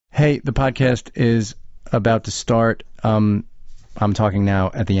Hey, the podcast is about to start. I'm talking now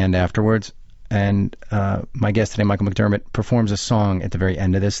at the end afterwards. And my guest today, Michael McDermott, performs a song at the very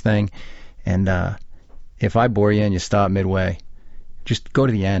end of this thing. And if I bore you and you stop midway, just go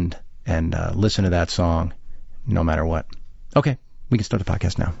to the end and listen to that song, no matter what. Okay, we can start the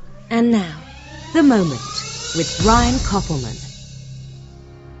podcast now. And now, The Moment with Ryan Koppelman.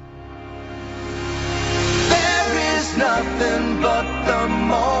 There is nothing but the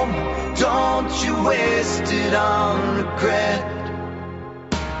moment. Don't you waste it on regret.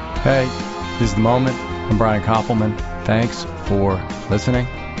 Hey, this is The Moment. I'm Brian Koppelman. Thanks for listening.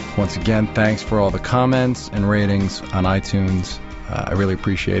 Once again, thanks for all the comments and ratings on iTunes. I really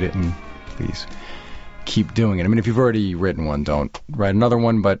appreciate it, and please keep doing it. I mean, if you've already written one, don't write another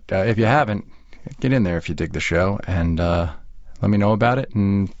one, but if you haven't, get in there if you dig the show, and let me know about it,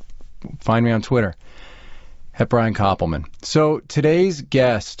 and find me on Twitter, at Brian Koppelman. So today's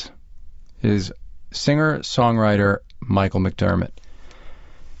guest is singer-songwriter Michael McDermott.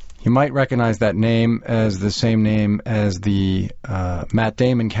 You might recognize that name as the same name as the Matt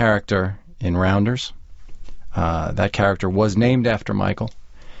Damon character in Rounders. That character was named after Michael,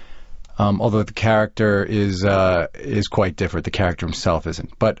 although the character is quite different. The character himself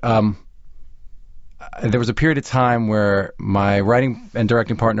isn't. But there was a period of time where my writing and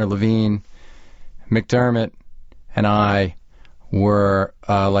directing partner, Levine McDermott, and I were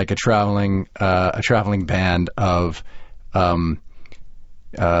like a traveling band of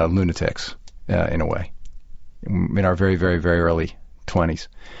lunatics, in a way, in our very, very, very early 20s.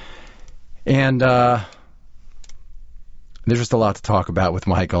 And there's just a lot to talk about with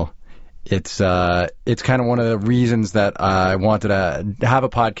Michael. It's kind of one of the reasons that I wanted to have a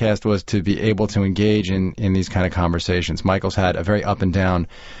podcast, was to be able to engage in these kind of conversations. Michael's had a very up and down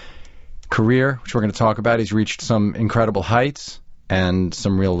career, which we're going to talk about. He's reached some incredible heights and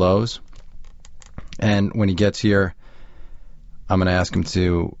some real lows. And when he gets here, I'm going to ask him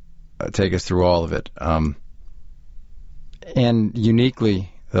to take us through all of it. And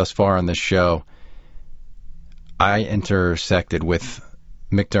uniquely, thus far on this show, I intersected with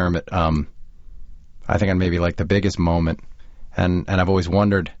McDermott, I think on maybe like the biggest moment. And I've always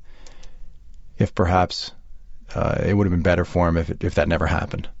wondered if perhaps it would have been better for him if that never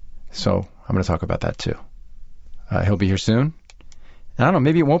happened. So I'm going to talk about that too. He'll be here soon. I don't know,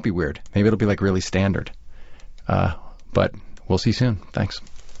 maybe it won't be weird. Maybe it'll be like really standard. But we'll see soon. Thanks.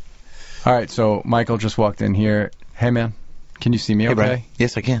 All right, so Michael just walked in here. Hey, man, can you see me okay? Brian.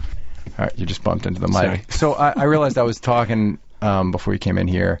 Yes, I can. All right, you just bumped into the mic. Sorry. So I realized I was talking before you came in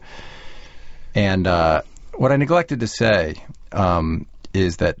here, and what I neglected to say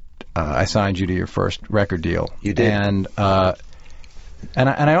is that I signed you to your first record deal. You did. And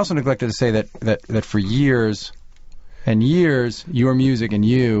I also neglected to say that for years and years, your music and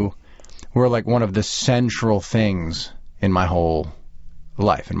you were like one of the central things in my whole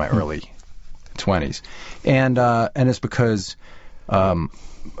life, in my early 20s. And it's because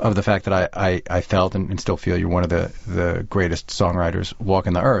of the fact that I felt and still feel you're one of the greatest songwriters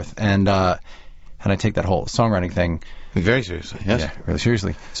walking the earth. And I take that whole songwriting thing very seriously, yes. Yeah, really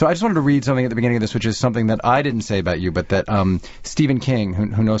seriously. So I just wanted to read something at the beginning of this, which is something that I didn't say about you, but that Stephen King,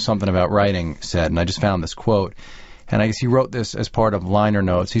 who knows something about writing, said, and I just found this quote. And I guess he wrote this as part of liner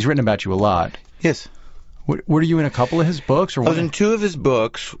notes. He's written about you a lot. Yes. Were you in a couple of his books? Or I was in two of his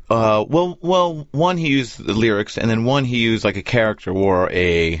books. Well, one he used the lyrics, and then one he used like a character wore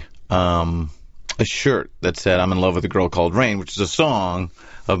a shirt that said "I'm in love with a girl called Rain," which is a song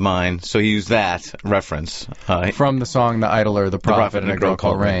of mine. So he used that reference from the song "The Idler, the Prophet, and a Girl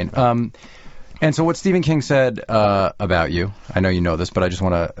Called Rain." And so what Stephen King said about you, I know you know this, but I just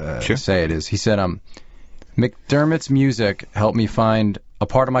want to say it is. He said, "McDermott's music helped me find a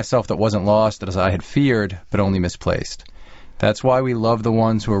part of myself that wasn't lost as I had feared, but only misplaced. That's why we love the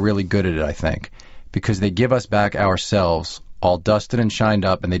ones who are really good at it, I think, because they give us back ourselves, all dusted and shined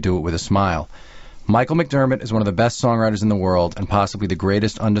up, and they do it with a smile. Michael McDermott is one of the best songwriters in the world and possibly the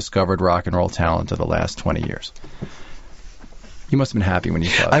greatest undiscovered rock and roll talent of the last 20 years. You must have been happy when you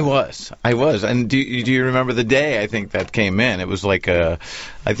saw that. I was. And do you remember the day I think that came in? It was like I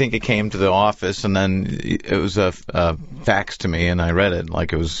think it came to the office, and then it was a fax to me, and I read it.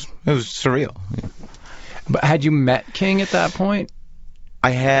 Like it was surreal. But had you met King at that point?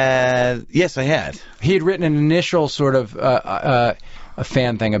 Yes, I had. He had written an initial sort of a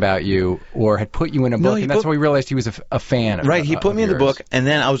fan thing about you, or had put you in a book, and that's how we realized he was a fan of Right, he put me in yours. the book, and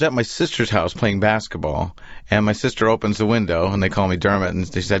then I was at my sister's house playing basketball, and my sister opens the window, and they call me Dermot, and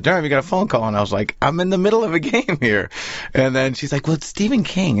they said, Dermot, you got a phone call? And I was like, I'm in the middle of a game here. And then she's like, well, it's Stephen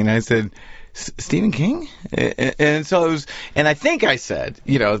King. And I said, Stephen King? And so it was, and I think I said,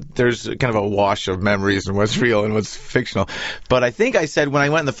 there's kind of a wash of memories and what's real and what's fictional. But I think I said when I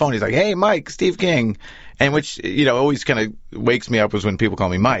went on the phone, he's like, hey, Mike, Steve King. And which, always kind of wakes me up was when people call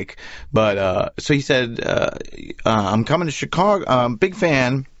me Mike. But, so he said, I'm coming to Chicago, I'm a big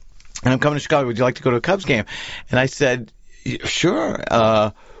fan, and I'm coming to Chicago. Would you like to go to a Cubs game? And I said, sure.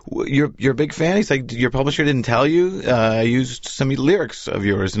 You're a big fan? He's like, your publisher didn't tell you? I used some lyrics of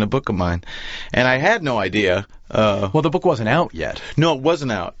yours in a book of mine. And I had no idea. Well, the book wasn't out yet. No, it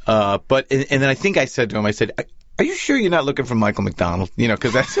wasn't out. But then I think I said to him, I said, are you sure you're not looking for Michael McDonald?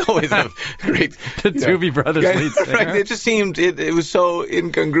 Because that's always a great... The Doobie Brothers lead singer. Right. It just seemed, it was so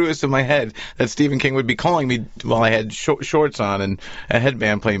incongruous in my head that Stephen King would be calling me while I had shorts on and a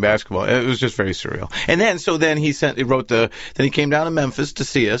headband playing basketball. It was just very surreal. And then he came down to Memphis to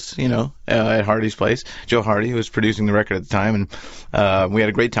see us, at Hardy's place. Joe Hardy, who was producing the record at the time, and we had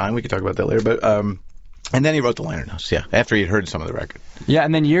a great time. We could talk about that later, but... And then he wrote the liner notes, after he had heard some of the record. Yeah,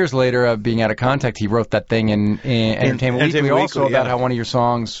 and then years later, being out of contact, he wrote that thing in Entertainment Weekly also about how one of your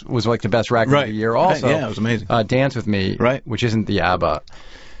songs was like the best record of the year also. Right. Yeah, it was amazing. Dance With Me, which isn't the ABBA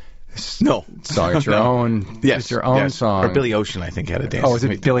song. It's your own. Yes, it's your own song. Or Billy Ocean, I think, had a Dance With Me. Oh, was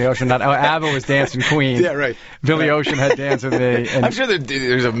it Billy Ocean? ABBA was Dancing Queen. Yeah, right. Billy Ocean had Dance With Me. And I'm sure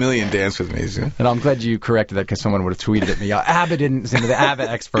there's a million Dance With Me's. Yeah? And I'm glad you corrected that because someone would have tweeted at me. ABBA didn't. The ABBA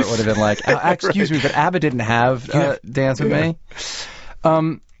expert would have been like, excuse me, but ABBA didn't have Dance With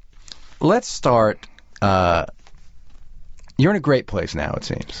Me. Let's start. You're in a great place now, it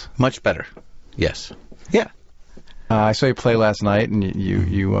seems. Much better. Yes. Yeah. I saw you play last night, and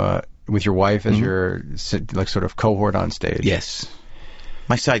you with your wife as your sort of cohort on stage. Yes.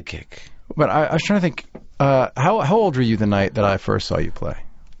 My sidekick. But I was trying to think, how old were you the night that I first saw you play?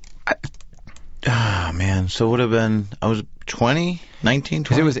 Man. So it would have been, I was 20, 19,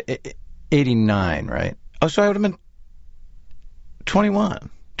 20? Because it was 89, right? Oh, so I would have been 21.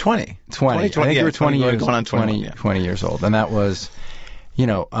 20. 20. I think you were 20 years, going on 20 years old. And that was,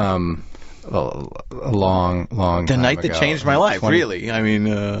 a long the time night ago. that changed my life, really. I mean,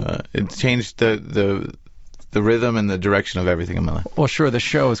 it changed the rhythm and the direction of everything in my life. Well, sure. The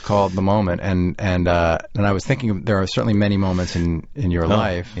show is called The Moment, and I was thinking there are certainly many moments in your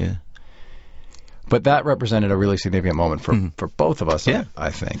life. Yeah. But that represented a really significant moment for both of us. Yeah. I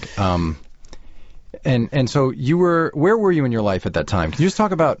think. And so where were you in your life at that time? Can you just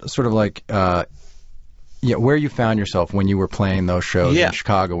talk about sort of like where you found yourself when you were playing those shows in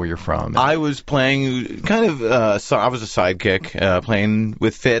Chicago where you're from? I was playing kind of, I was a sidekick, playing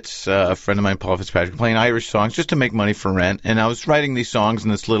with Fitz, a friend of mine, Paul Fitzpatrick, playing Irish songs just to make money for rent. And I was writing these songs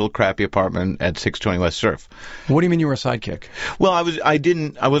in this little crappy apartment at 620 West Surf. What do you mean you were a sidekick? Well, I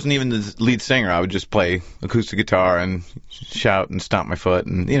wasn't even the lead singer. I would just play acoustic guitar and shout and stomp my foot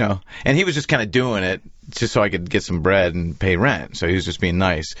and he was just kind of doing it just so I could get some bread and pay rent. So he was just being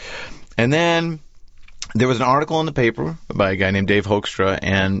nice. And then there was an article in the paper by a guy named Dave Hoekstra,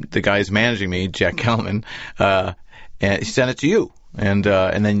 and the guy who's managing me, Jack Kelman, and he sent it to you. And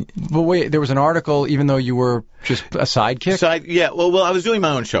then... But wait, there was an article even though you were just a sidekick? Yeah, well, I was doing my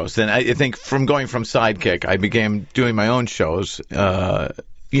own shows. Then I think from going from sidekick, I began doing my own shows, as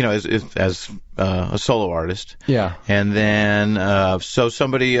a solo artist. Yeah. And then, so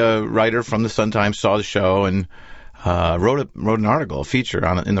somebody, a writer from the Sun-Times saw the show and... wrote an article, a feature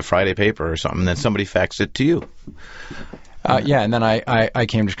in the Friday paper or something, and then somebody faxed it to you. And then I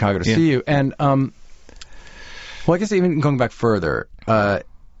came to Chicago to see you. And, I guess even going back further,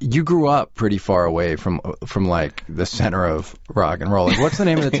 you grew up pretty far away from like the center of rock and roll. Like, what's the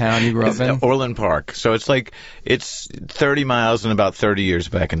name of the town you grew up in? Orland Park. So it's 30 miles and about 30 years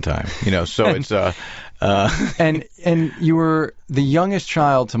back in time. So it's and you were the youngest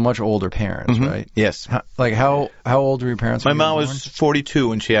child to much older parents, right? Yes. How old were your parents? My mom was 42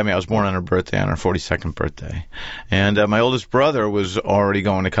 when she had me. I was born on her birthday, on her 42nd birthday. And my oldest brother was already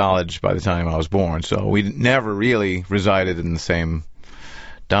going to college by the time I was born. So we never really resided in the same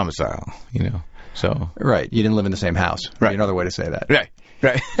domicile, So right, you didn't live in the same house. Right, another way to say that. Right.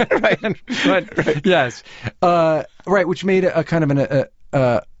 But, yes, right, which made a kind of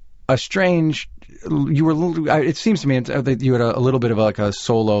a strange. You were. It seems to me that you had a little bit of a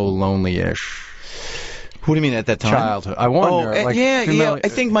solo, lonely-ish. What do you mean at that time? Childhood. I wonder. Yeah. I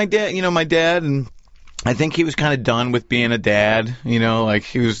think my dad, and I think he was kind of done with being a dad. He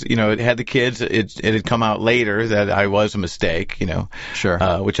was, it had the kids. It had come out later that I was a mistake. Sure.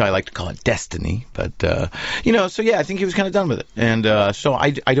 Which I like to call it destiny. But so yeah, I think he was kind of done with it. And so I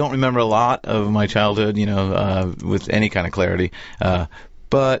don't remember a lot of my childhood. With any kind of clarity.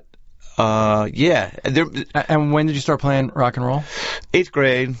 But. Yeah. And when did you start playing rock and roll? 8th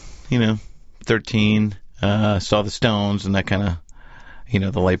grade, 13, saw the Stones, and that kind of,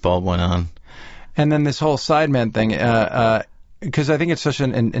 the light bulb went on. And then this whole sideman thing, because I think it's such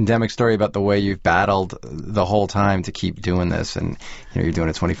an endemic story about the way you've battled the whole time to keep doing this, and you're doing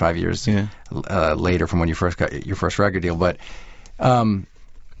it 25 years later from when you first got your first record deal. But the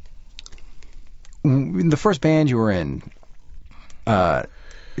first band you were in,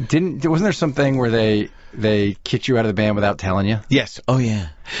 wasn't there something where they kicked you out of the band without telling you? Yes. Oh yeah.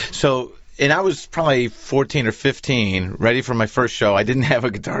 So. And I was probably 14 or 15, ready for my first show. I didn't have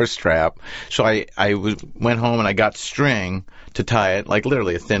a guitar strap, so I went home and I got string to tie it, like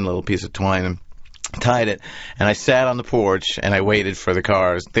literally a thin little piece of twine, and tied it. And I sat on the porch and I waited for the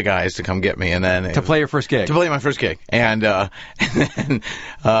guys to come get me, and then to play your first gig. To play my first gig, and then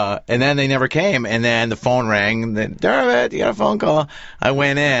they never came. And then the phone rang. And then, "McDermott, you got a phone call?" I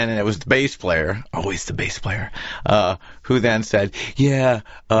went in, and it was the bass player, always the bass player, who then said, "Yeah,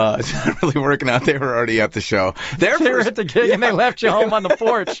 it's not really working out." They were already at the show. They were at the gig, and they left you home on the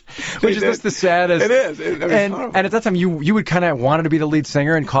porch, which is just the saddest. It is. And at that time, you would kind of wanted to be the lead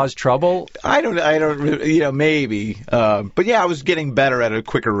singer and cause trouble. I don't, maybe. But yeah, I was getting better at a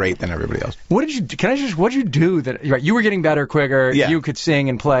quicker rate than everybody else. What did you do that, right, you were getting better quicker, you could sing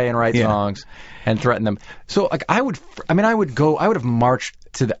and play and write songs and threaten them. So, like, I would have marched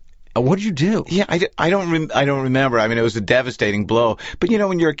to the, what did you do? Yeah, I don't remember. I mean, it was a devastating blow. But,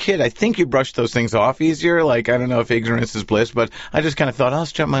 when you're a kid, I think you brush those things off easier. Like, I don't know if ignorance is bliss, but I just kind of thought, I'll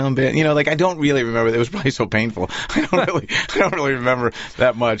start my own band. I don't really remember. It was probably so painful. I don't really remember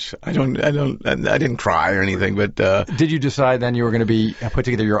that much. I didn't cry or anything, but, did you decide then you were going to put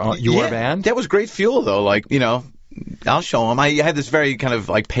together your band? That was great fuel, though. Like, I'll show them. I had this very kind of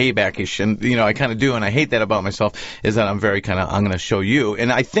like payback-ish, and I kind of do, and I hate that about myself, is that I'm going to show you.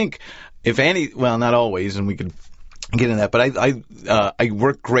 And I think if any, well, not always, and we could get into that, but I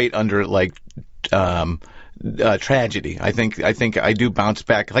work great under like tragedy. I think I do bounce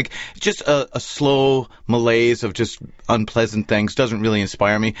back. Like, just a slow malaise of just unpleasant things doesn't really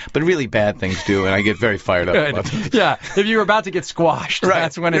inspire me, but really bad things do, and I get very fired up about them. Yeah, if you're about to get squashed,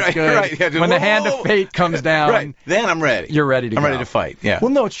 that's when it's good. Right, yeah, when the hand of fate comes down, then I'm ready. You're ready to go. I'm ready to fight, yeah.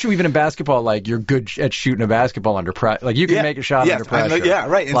 Well, no, it's true. Even in basketball, like, you're good at shooting a basketball under pressure. Like, you can make a shot under pressure. Yeah,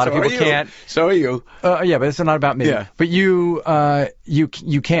 right. A lot of people can't. So are you. Yeah, but it's not about me. Yeah. But you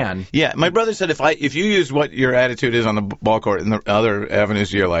can. Yeah, my brother said if you use what your attitude is on the ball court in the other avenues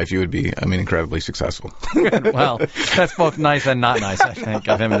of your life, you would be, incredibly successsul. Well, that's both nice and not nice, I think,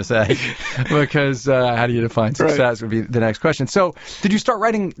 of him to say. Because how do you define success would be the next question. So, did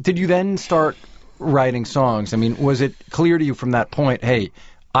you then start writing songs? I mean, was it clear to you from that point, hey,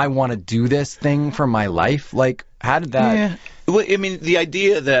 I want to do this thing for my life? Like, how did that... Yeah. Well, I mean, the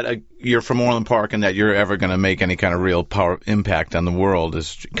idea that you're from Orland Park and that you're ever going to make any kind of real power impact on the world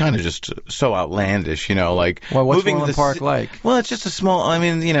is kind of just so outlandish, like... Well, what's Orland Park like? Well, it's just it's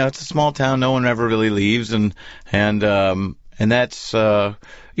a small town. No one ever really leaves, and that's, my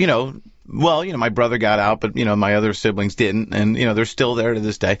brother got out, but, my other siblings didn't, and, they're still there to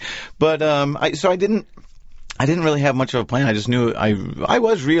this day. But, I didn't really have much of a plan. I just knew I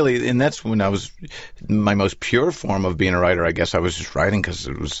was really, and that's when I was my most pure form of being a writer. I guess I was just writing because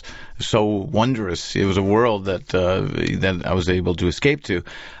it was so wondrous. It was a world that I was able to escape to.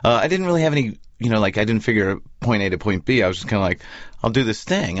 I didn't really have any, I didn't figure point A to point B. I was just kind of like, I'll do this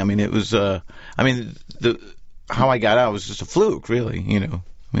thing. I mean, it was, how I got out was just a fluke, really. It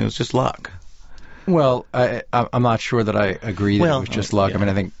was just luck. Well, I'm not sure that I agree that it was just luck. Yeah. I mean,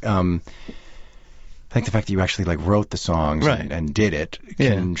 I think the fact that you actually wrote the songs and did it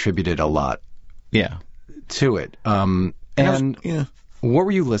contributed a lot to it. What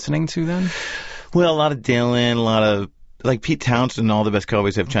were you listening to then? Well, a lot of Dylan, a lot of Pete Townsend and All the Best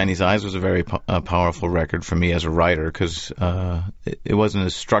Cowboys Have Chinese Eyes was a very powerful record for me as a writer because it wasn't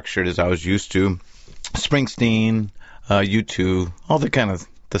as structured as I was used to. Springsteen, U2, all the kind of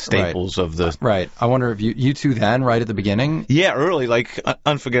the staples of the... Right. I wonder if you two then, right at the beginning? Yeah, early,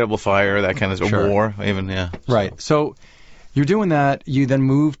 Unforgettable Fire, that kind of War, even, yeah. Right. So you're doing that, you then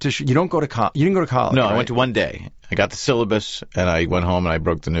moved to... You didn't go to college, No, right? I went to one day. I got the syllabus, and I went home and I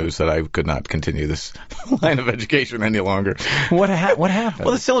broke the news that I could not continue this line of education any longer. What happened?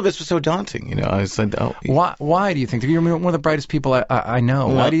 Well, the syllabus was so daunting, I said, oh... Why do you think? You're one of the brightest people I know.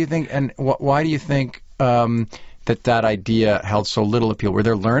 Well, why do you think... And why do you think... that idea held so little appeal? Were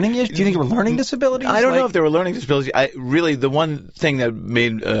there learning issues? Do you think there were learning disabilities? I don't know if there were learning disabilities. The one thing that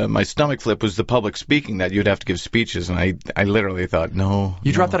made my stomach flip was the public speaking, that you'd have to give speeches, and I literally thought, no.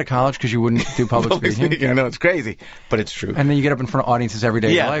 You dropped out of college because you wouldn't do public speaking? I know, it's crazy, but it's true. And then you get up in front of audiences every day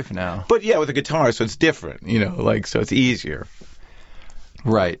of your life now. But with a guitar, so it's different, so it's easier.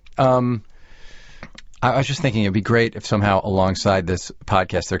 Right. I was just thinking it'd be great if somehow alongside this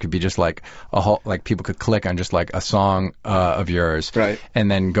podcast there could be just like a whole, like people could click on just like a song of yours, Right.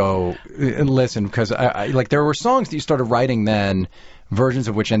 and then go and listen, because I like there were songs that you started writing then, versions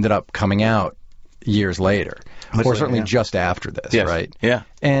of which ended up coming out years later, Much or later, certainly yeah. just after this, Yes. right? Yeah.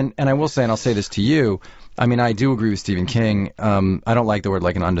 And I will say, and I'll say this to you, I mean, I do agree with Stephen King. I don't like the word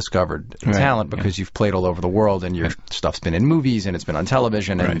like an undiscovered Right, talent, because you've played all over the world, and your stuff's been in movies and it's been on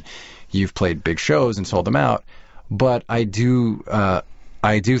television, and Right. you've played big shows and sold them out. But I do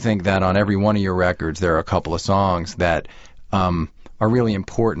think that on every one of your records there are a couple of songs that are really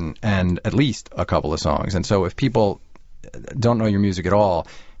important, and at least a couple of songs. And so if people don't know your music at all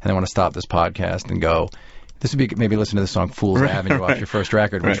and they want to stop this podcast and go, this would be maybe listen to the song "Fool's Avenue" off your first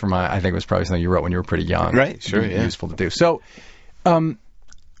record, which I think was probably something you wrote when you were pretty young. Right, sure, It'd be yeah. useful to do. So,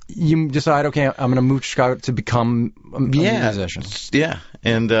 you decide, okay, I'm going to move to Chicago to become a musician. Yeah.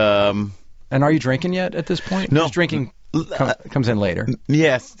 And And are you drinking yet at this point? No. Just drinking comes in later.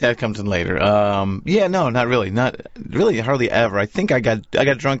 yes, that comes in later. Yeah, no, not really. Not really, hardly ever. I think I got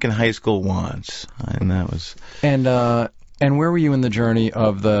drunk in high school once, and that was. And where were you in the journey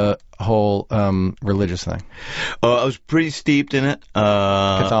of the whole religious thing? I was pretty steeped in it.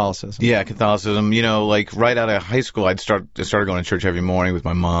 Catholicism. Yeah, Catholicism. You know, like right out of high school, I started going to church every morning with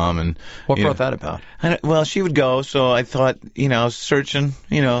my mom. And What you brought know, that about? well, she would go, so I thought, I was searching,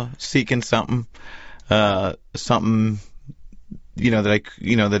 seeking something, that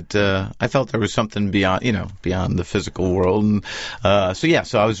I felt there was something beyond the physical world. And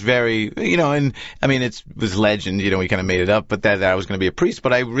so I was very, and I mean, it was legend, we kind of made it up, but that I was going to be a priest,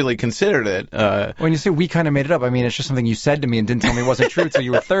 but I really considered it. When you say we kind of made it up, I mean, it's just something you said to me and didn't tell me wasn't true until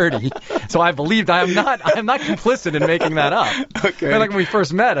you were 30. So I believed. I am not complicit in making that up. Okay. Like when we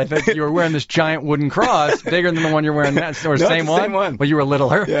first met, I think you were wearing this giant wooden cross, bigger than the one you're wearing now. Or No, same it's the same one. Well, you were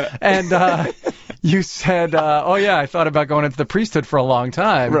littler. Yeah. And you said, oh yeah, I thought about going into the priesthood for a long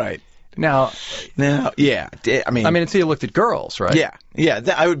time. Right. Now, Yeah. I mean, until you looked at girls, right? Yeah.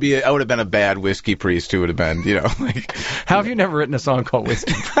 I would have been a bad whiskey priest who would have been, like. How have you never written a song called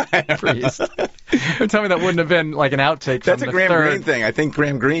Whiskey Priest? Tell me that wouldn't have been like an outtake That's from a the Graham third. Green thing. I think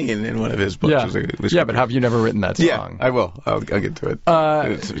Graham Green in one of his books Yeah, was a whiskey yeah, but have you never written that song? Yeah, I will. I'll get to it.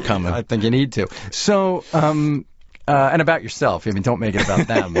 It's coming. I think you need to. So, and about yourself. I mean, don't make it about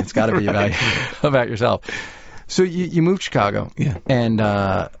them. It's got to be about yourself. So you moved to Chicago. Yeah.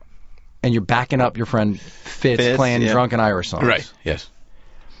 And you're backing up your friend Fitz playing yeah. drunken Irish songs. Right. Yes.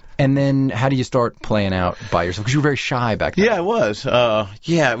 And then how do you start playing out by yourself? Because you were very shy back then. Yeah, I was.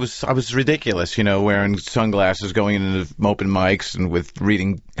 I was ridiculous, wearing sunglasses, going into open mics, and with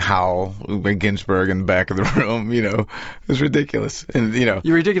Howl by Ginsberg in the back of the room. It was ridiculous, and You're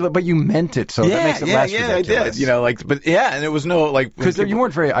ridiculous, but you meant it, so that makes it less ridiculous. I did. And it was no because you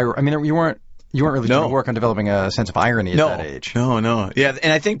weren't very. I mean, you weren't really trying to work on developing a sense of irony at that age. No. Yeah,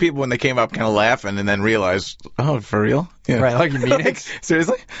 and I think people, when they came up, kind of laughing and then realized, oh, for real? Yeah. Right, like you mean it?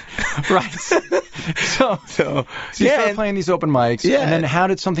 Seriously? Right. So you started playing these open mics, and then how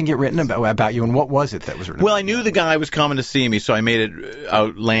did something get written about you, and what was it that was written Well, about I knew the guy was coming to see me, so I made it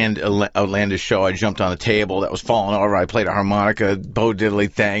outlandish show. I jumped on a table that was falling over. I played a harmonica, Bo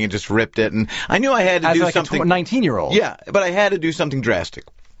Diddley thing, and just ripped it. And I knew I had to do something. As like a 19-year-old. Yeah, but I had to do something drastic.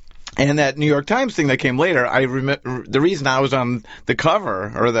 And that New York Times thing that came later, I remember the reason I was on the cover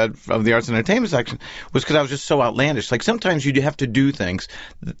of the arts and entertainment section was because I was just so outlandish. Like sometimes you have to do things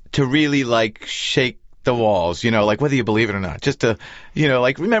to really like shake the walls, like whether you believe it or not. Just to,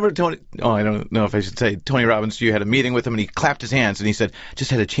 like remember Tony. Oh, I don't know if I should say Tony Robbins. You had a meeting with him and he clapped his hands and he said, "Just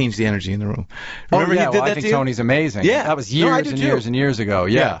had to change the energy in the room." Remember he did that I think to you? Tony's amazing. Yeah, that was I years do and too. years and years ago.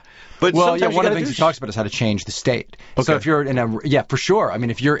 Yeah. But one sometimes of the things he talks about is how to change the state. Okay. So if you're in for sure. I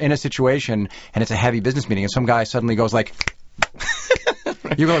mean, if you're in a situation and it's a heavy business meeting and some guy suddenly goes like,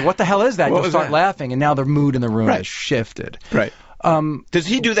 you go like, what the hell is that? You'll start laughing, and now the mood in the room has shifted. Right. Does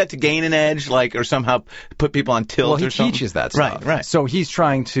he do that to gain an edge, or somehow put people on tilt? Well, he or something? teaches that stuff. Right. So he's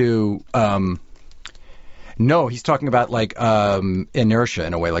trying to. No, he's talking about like inertia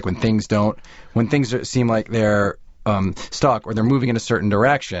in a way, like when things seem like they're stuck or they're moving in a certain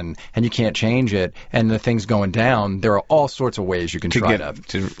direction and you can't change it and the thing's going down. There are all sorts of ways you can try to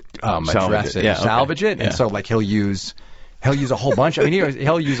address it, salvage it, and so like he'll use a whole bunch. I mean,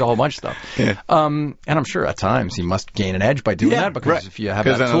 he'll use a whole bunch of stuff. Yeah. And I'm sure at times he must gain an edge by doing that because if you have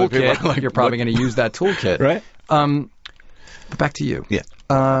that toolkit, you're probably going to use that toolkit. Right. But back to you. Yeah.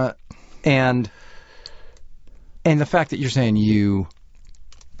 And the fact that you're saying you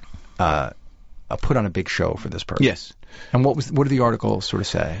put on a big show for this person. Yes. And what did the article sort of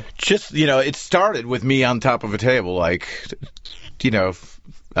say? Just, it started with me on top of a table, like,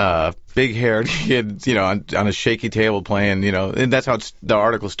 big-haired kid, on a shaky table playing, and that's how the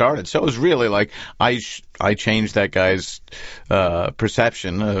article started. So it was really like I changed that guy's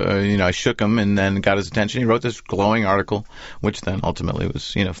perception. I shook him and then got his attention. He wrote this glowing article, which then ultimately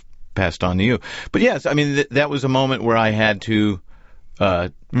was, passed on to you. But yes, I mean, that was a moment where I had to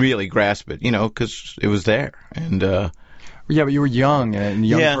really grasp it, because it was there. And yeah, but you were young and a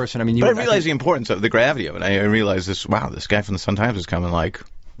young person. I mean, but I realized the importance of the gravity of it. I realized this guy from the Sun-Times is coming. Like,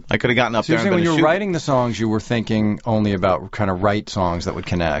 I could have gotten up there and been when you were shooter. writing the songs, you were thinking only about kind of write songs that would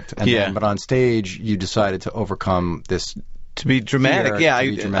connect. And then, but on stage, you decided to overcome this. To be dramatic,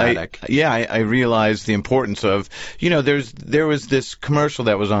 I realized the importance of, there was this commercial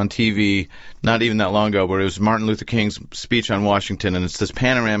that was on TV not even that long ago where it was Martin Luther King's speech on Washington, and it's this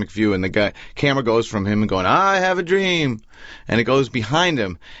panoramic view, and the camera goes from him going, "I have a dream," and it goes behind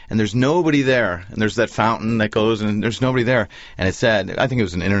him, and there's nobody there, and there's that fountain that goes, and there's nobody there, and it said, I think it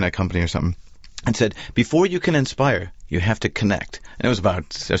was an internet company or something, it said, "Before you can inspire, you have to connect." And it was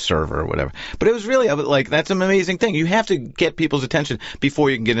about a server or whatever. But it was really like, that's an amazing thing. You have to get people's attention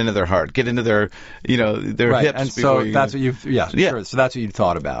before you can get into their heart, get into their, their right. hips. And so that's what you've, sure. So that's what you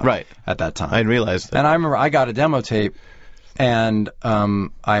thought about right at that time. I realized that. And I remember I got a demo tape, and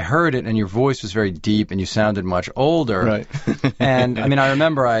I heard it, and your voice was very deep, and you sounded much older. Right. And I mean, I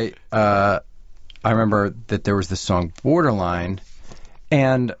remember that there was this song Borderline.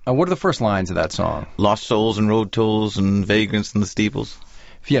 And what are the first lines of that song? Lost souls and road tolls and vagrants in the steeples.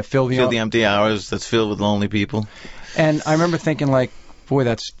 Yeah, fill the empty hours that's filled with lonely people. And I remember thinking, like, boy,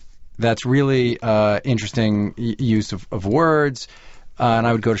 that's really interesting use of words. And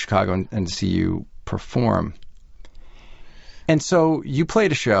I would go to Chicago and see you perform. And so you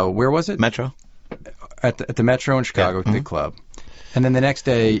played a show. Where was it? Metro. At the Metro in Chicago, big club. And then the next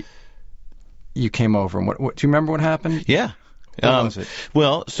day, you came over. And what do you remember what happened? Yeah. What was it?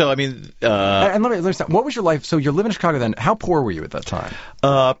 Well, so I mean, and let me stop. What was your life? So you're living in Chicago then. How poor were you at that time?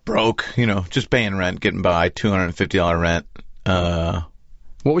 Broke. Just paying rent, getting by, $250 rent.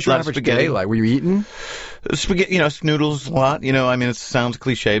 What was your average day like? Were you eating? Spaghetti, noodles a lot. I mean, it sounds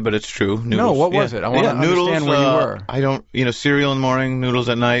cliche, but it's true. Noodles. No, what was it? I want to understand where you were. I don't, cereal in the morning, noodles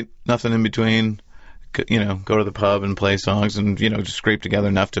at night, nothing in between. Go to the pub and play songs and, just scrape together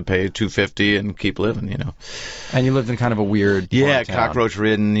enough to pay $250 and keep living, And you lived in kind of a weird cockroach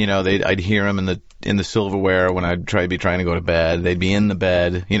ridden, I'd hear them in the silverware when I'd trying to go to bed. They'd be in the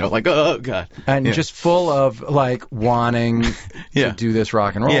bed, like, oh, God. And just full of, like, wanting to do this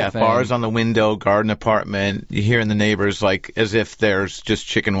rock and roll thing. Bars on the window, garden apartment. You hearing the neighbors, like, as if there's just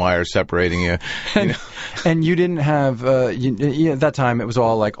chicken wire separating you. And you didn't have, at that time, it was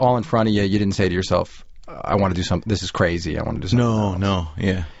all, like, all in front of you. You didn't say to yourself, I want to do something. This is crazy. I want to do something. No.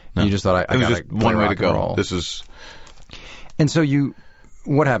 You just thought I got just one way to go. Roll. This is. And so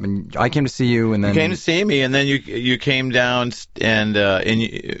what happened? I came to see you, and then you came to see me, and then you came down, and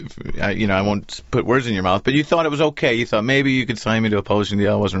I won't put words in your mouth, but you thought it was okay. You thought maybe you could sign me to a publishing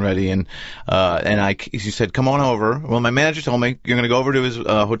deal. I wasn't ready, and you said, come on over. Well, my manager told me you're going to go over to his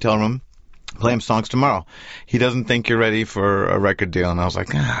hotel room. Play him songs tomorrow. He doesn't think you're ready for a record deal, and I was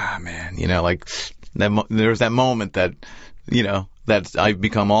like, man, there's that moment that, that I've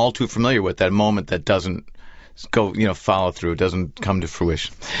become all too familiar with. That moment that doesn't go, follow through, doesn't come to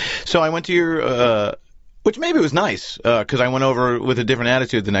fruition. So I went to your, which maybe was nice, because I went over with a different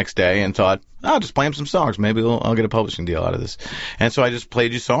attitude the next day and thought, I'll just play him some songs. Maybe I'll get a publishing deal out of this. And so I just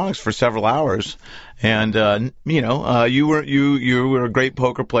played you songs for several hours. And, you were a great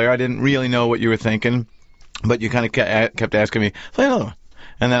poker player. I didn't really know what you were thinking, but you kind of kept asking me, play another one.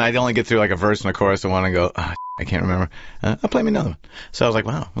 And then I'd only get through like a verse and a chorus and want to go, I can't remember. Play me another one. So I was like,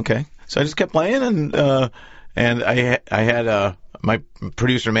 wow, okay. So I just kept playing, and I had my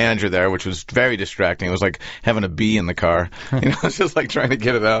producer manager there, which was very distracting. It was like having a bee in the car. It's just like trying to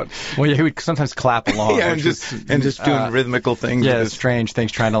get it out. Well, yeah, he would sometimes clap along. Yeah, and just doing rhythmical things. Yeah, strange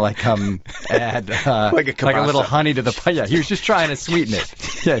things, trying to like add like a little honey to the pie. Yeah, he was just trying to sweeten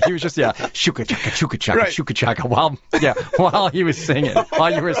it. Yeah, he was just shuka chaka, right. Shuka chaka while he was singing,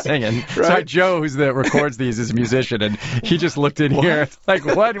 while you were singing. Right. So Joe, who's the records these, is a musician, and he just looked in here like,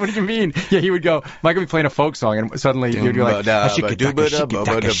 what? What do you mean? Yeah, he would go, Mike would be playing a folk song, and suddenly you'd be like, shikadaka.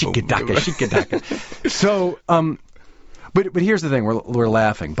 So, but here's the thing: we're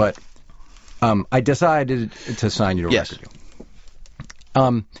laughing, but I decided to sign you to a record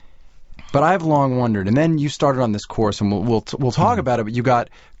deal. But I've long wondered, and then you started on this course, and we'll talk about it. But you got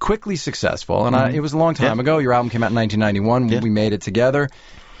quickly successful, and it was a long time ago. Your album came out in 1991. Yeah. We made it together.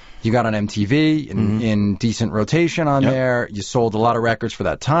 You got on MTV in decent rotation on there. You sold a lot of records for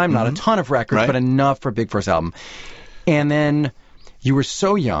that time. Not a ton of records, but enough for a big first album. And then you were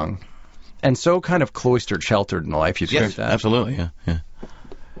so young and so kind of cloistered, sheltered in the life you lived. Yes, absolutely, yeah.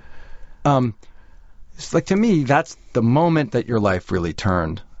 It's like, to me, that's the moment that your life really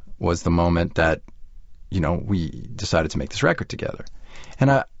turned, was the moment that, we decided to make this record together.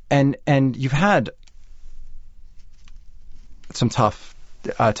 And you've had some tough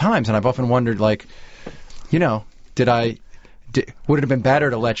times, and I've often wondered, like, would it have been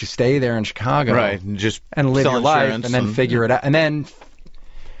better to let you stay there in Chicago, right, and just live sell your life, insurance and then figure it out, and then,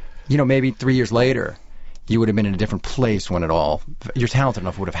 maybe 3 years later, you would have been in a different place when you're talented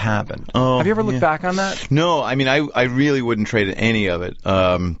enough, would have happened. Oh, have you ever looked back on that? No, I mean, I really wouldn't trade any of it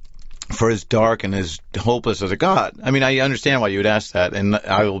for as dark and as hopeless as it got. I mean, I understand why you would ask that, and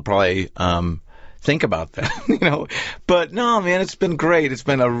I will probably think about that, But no, man, it's been great. It's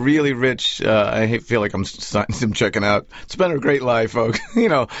been a really rich. I feel like I'm checking out. It's been a great life, folks.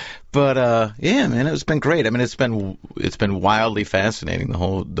 But yeah, man, it's been great. I mean, it's been wildly fascinating. The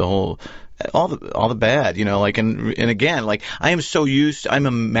whole. All the bad, and again, like, I am so I'm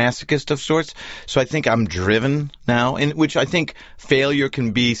a masochist of sorts, so I think I'm driven now, in which I think failure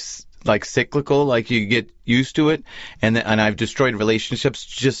can be like cyclical, like you get used to it, and I've destroyed relationships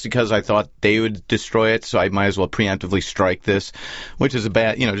just because I thought they would destroy it, so I might as well preemptively strike this, which is a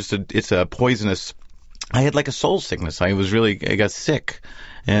bad, it's a poisonous. I had like a soul sickness. I got sick,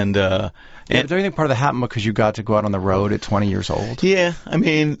 and but don't you think part of that happened because you got to go out on the road at 20 years old? Yeah, I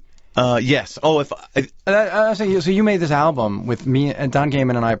mean. Yes. Oh, so you made this album with me, and Don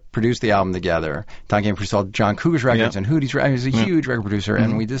Gaiman and I produced the album together. Don Gaiman produced all John Cougar's records and Hootie's records. He was a huge record producer,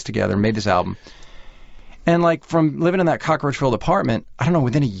 and we did this together and made this album. And like, from living in that cockroach-filled apartment, I don't know,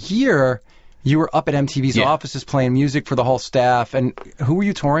 within a year, you were up at MTV's offices playing music for the whole staff. And who were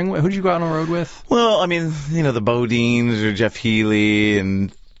you touring with? Who did you go out on the road with? Well, I mean, the Bodines or Jeff Healey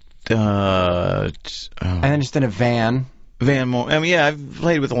and then just in a van. Van Moore. I mean, yeah, I've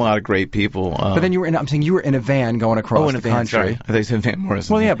played with a lot of great people. But then I'm saying you were in a van going across the country. Sorry. I thought you said Van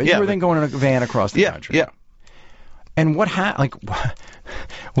Morrison. Well, yeah, but you were then going in a van across the country. Yeah. And what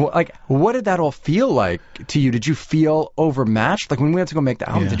what did that all feel like to you? Did you feel overmatched? Like, when we had to go make the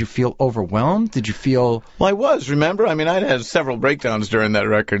album, did you feel overwhelmed? Did you feel... Well, I was, remember? I mean, I'd had several breakdowns during that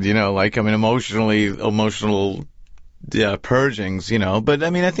record, emotional... purgings, but I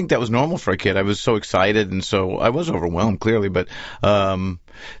mean, I think that was normal for a kid. I was so excited, and so I was overwhelmed, clearly. But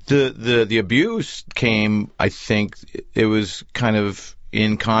the abuse came, I think, it was kind of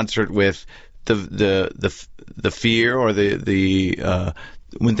in concert with the fear, or the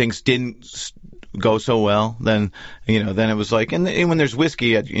when things didn't go so well. Then then it was like, and when there's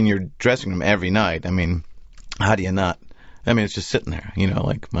whiskey in your dressing room every night, I mean, how do you not? I mean, it's just sitting there,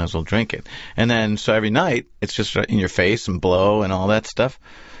 like, might as well drink it. And then, so every night, it's just in your face and blow and all that stuff.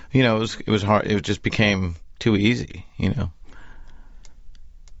 It was hard. It just became too easy,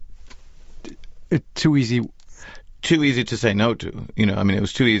 Too easy? Too easy to say no to, I mean, it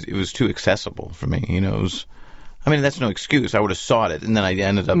was too easy. It was too accessible for me, it was... I mean, that's no excuse. I would have sought it, and then I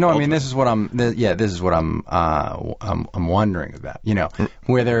ended up... No, I mean, this is what I'm wondering about,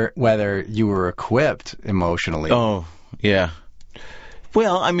 whether you were equipped emotionally... Oh, yeah.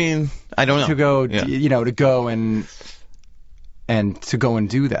 Well, I mean, I don't know. To go, to go and to go and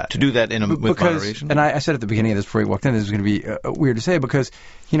do that. To do that with moderation. And I said at the beginning of this, before we walked in, this was going to be weird to say, because,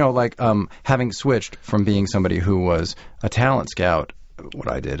 having switched from being somebody who was a talent scout, what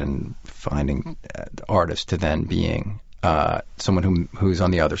I did, and finding artists, to then being someone who's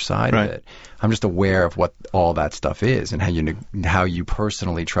on the other side of it. I'm just aware of what all that stuff is, and how you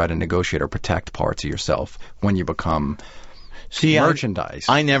personally try to negotiate or protect parts of yourself when you become merchandise.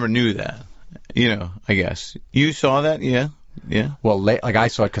 I never knew that. I guess you saw that, yeah. Well, I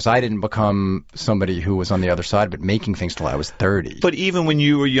saw it because I didn't become somebody who was on the other side, but making things till I was 30. But even when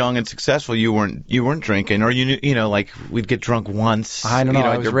you were young and successful, you weren't drinking, or like, we'd get drunk once. I don't know.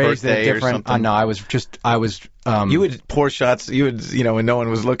 I was raised in a different. No, I was. You would pour shots. You would, when no one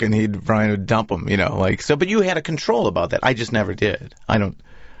was looking, Brian would dump them. So. But you had a control about that. I just never did. I don't.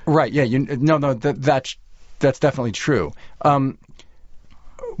 Right. Yeah. That's definitely true. But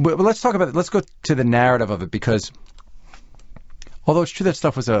let's talk about it. Let's go to the narrative of it, because although it's true that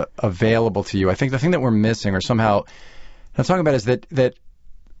stuff was available to you, I think the thing that we're missing, or somehow I'm talking about, is that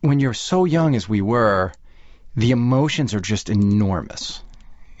when you're so young as we were, the emotions are just enormous.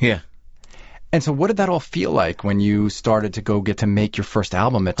 Yeah. And so what did that all feel like when you started to get to make your first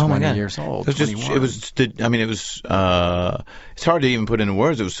album at 20 years old? It's hard to even put into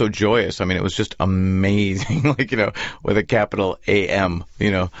words. It was so joyous. I mean, it was just amazing, with a capital A-M,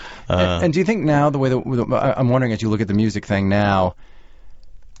 And do you think now, the way that I'm wondering, as you look at the music thing now,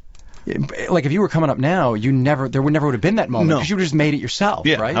 like if you were coming up now, there would never have been that moment No. because you would have just made it yourself,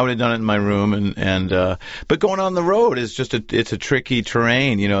 Yeah, right? I would have done it in my room, but going on the road is just it's a tricky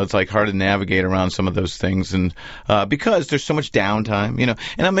terrain. It's like hard to navigate around some of those things, and because there's so much downtime,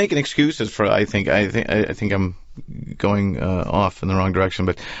 and I'm making excuses for. I think I'm going off in the wrong direction,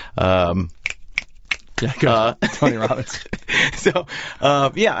 but. Yeah, good. Tony Robbins. So,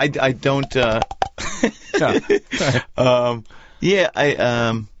 I don't.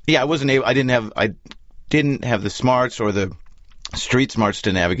 I wasn't able. I didn't have the smarts or the street smarts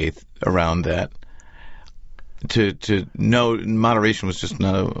to navigate around that. To know moderation was just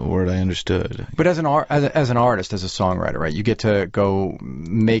not a word I understood. But as an artist, as a songwriter, right? You get to go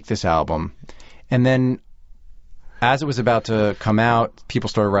make this album, and then. As it was about to come out, people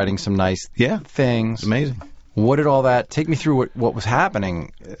started writing some nice things. Amazing. What did all that... Take me through what was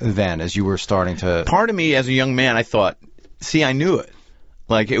happening then as you were starting to... Part of me as a young man, I thought, I knew it.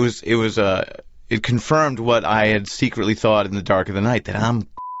 Like, it confirmed what I had secretly thought in the dark of the night, that I'm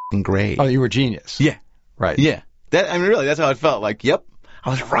great. Oh, you were a genius. Yeah. Right. Yeah. Really, that's how it felt. Like, yep,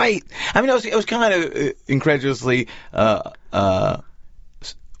 I was right. I was kind of incredulously...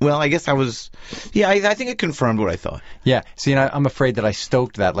 Well, I guess I was... Yeah, I think it confirmed what I thought. Yeah. See, and I'm afraid that I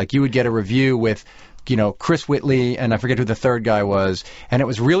stoked that. Like, you would get a review with, Chris Whitley, and I forget who the third guy was, and it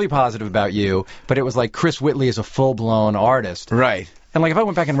was really positive about you, but it was like Chris Whitley is a full-blown artist. Right. And, like, if I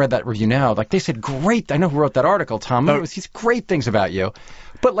went back and read that review now, like, they said, great... I know who wrote that article, Tom. It was these great things about you.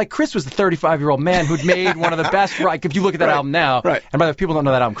 But, like, Chris was the 35-year-old man who'd made one of the best... Like, if you look at that album now... Right. And by the way, if people don't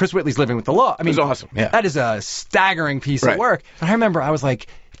know that album, Chris Whitley's Living with the Law. I mean, it was awesome. Yeah. That is a staggering piece of work. And I remember I was like...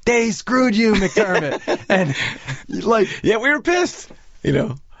 They screwed you, McDermott. And, like... Yeah, we were pissed,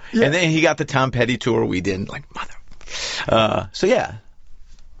 Yeah. And then he got the Tom Petty tour. We didn't. Like, mother. So, yeah.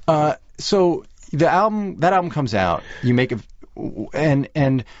 So, that album comes out. You make a...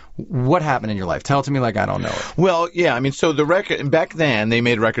 And what happened in your life? Tell it to me like I don't know it. Well, yeah, so the record... Back then, they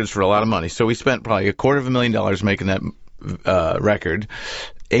made records for a lot of money. So we spent probably $250,000 making that record.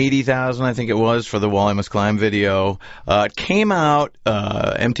 $80,000, I think it was, for the Wall I Must Climb video. It came out,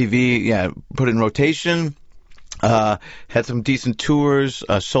 MTV, put it in rotation, had some decent tours,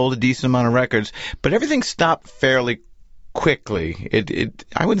 sold a decent amount of records, but everything stopped fairly quickly.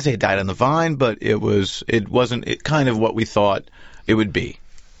 I wouldn't say it died on the vine, but it wasn't kind of what we thought it would be.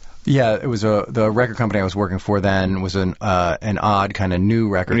 Yeah, it was the record company I was working for then was an odd kind of new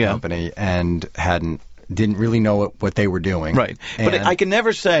record company and didn't really know what they were doing. Right. But I can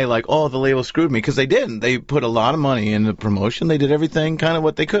never say, like, oh, the label screwed me, because they didn't. They put a lot of money into promotion. They did everything kind of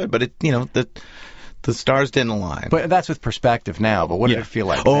what they could. But, the stars didn't align. But that's with perspective now. But what did it feel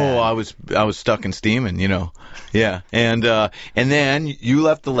like then? Oh, I was stuck and steaming, Yeah. And then you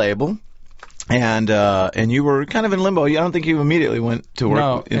left the label. And you were kind of in limbo. I don't think you immediately went to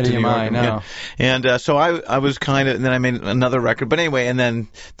work into New York. No. Yeah. And so I was kind of, and then I made another record. But anyway, and then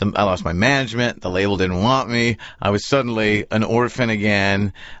I lost my management. The label didn't want me. I was suddenly an orphan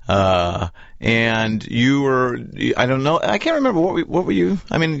again. And you were, I don't know, I can't remember, what were you?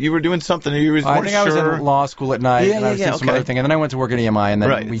 You were doing something. You were I think I was in law school at night, and I was doing some other thing. And then I went to work at EMI, and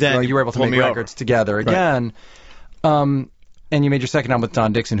then you were able to make records together again. Right. And you made your second album with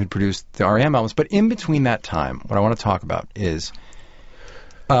Don Dixon, who'd produced the R.E.M. albums. But in between that time, what I want to talk about is,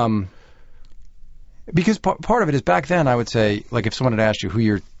 because part of it is back then, I would say, like if someone had asked you who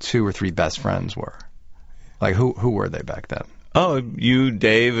your 2 or 3 best friends were, like who were they back then? Oh, you,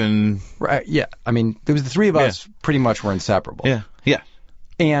 Dave, and... Right, yeah. There was the 3 of us pretty much were inseparable. Yeah, yeah.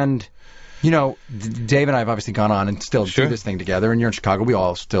 And... Dave and I have obviously gone on and still do this thing together, and you're in Chicago. We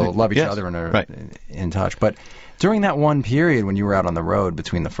all still love each other and are in touch. But during that one period when you were out on the road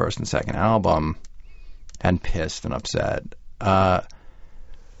between the first and second album and pissed and upset,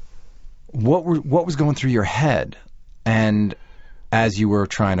 what was going through your head? And as you were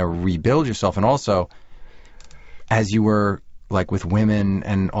trying to rebuild yourself, and also as you were like with women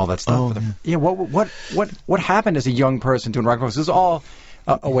and all that stuff. What happened as a young person doing rock and roll? This is all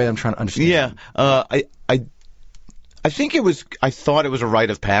a way I'm trying to understand. Yeah, I think I thought it was a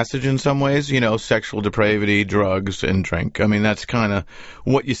rite of passage in some ways, sexual depravity, drugs, and drink. That's kind of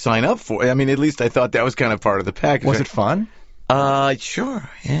what you sign up for. At least I thought that was kind of part of the package. Was it fun? Sure,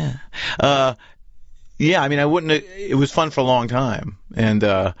 yeah. I wouldn't. It was fun for a long time, and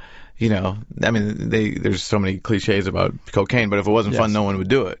there's so many cliches about cocaine, but if it wasn't fun, no one would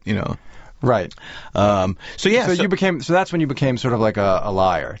do it. Right. So you became. So that's when you became sort of like a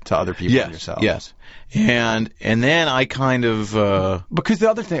liar to other people and yourself. Yes. And then I kind of because the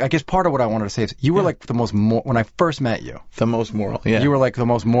other thing, I guess, part of what I wanted to say is you were like the most when I first met you. The most moral. Yeah. You were like the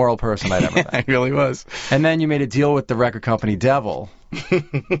most moral person I'd ever met. I really was. And then you made a deal with the record company Devil.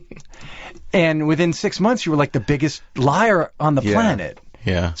 And within 6 months, you were like the biggest liar on the planet.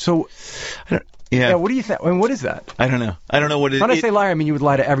 Yeah. So. Yeah, what do you think? I mean, what is that? I don't know. I don't know what it is. When I say liar, I mean you would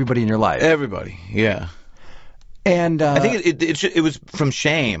lie to everybody in your life. Everybody, yeah. And I think it was from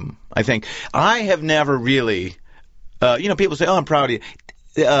shame. I think I have never really, people say, "Oh, I'm proud of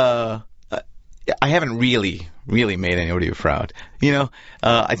you." I haven't really made anybody proud.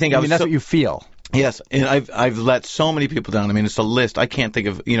 I think that's what you feel. Yes, and I've let so many people down. I mean, it's a list. I can't think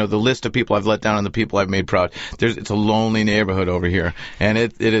of the list of people I've let down and the people I've made proud. It's a lonely neighborhood over here, and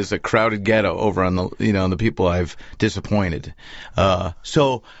it is a crowded ghetto over on the people I've disappointed. That's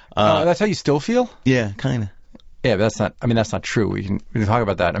how you still feel? Yeah, kind of. Yeah, but that's not true. We can talk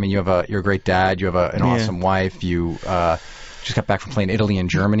about that. I mean, you're a great dad. You have an awesome wife. You just got back from playing Italy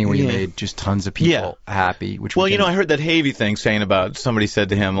and Germany, where you made just tons of people happy. I heard that Havey thing saying about somebody said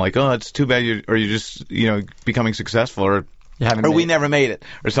to him like, "Oh, it's too bad you're just becoming successful," or we never made it,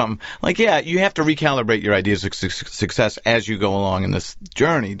 or something. Like, you have to recalibrate your ideas of success as you go along in this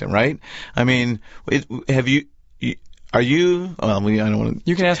journey, right? I mean, are you? Well, I don't want to.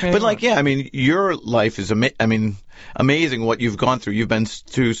 You can ask me. But your life is amazing. What you've gone through. You've been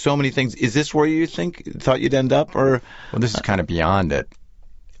through so many things. Is this where you thought you'd end up, or? Well, this is kind of beyond it.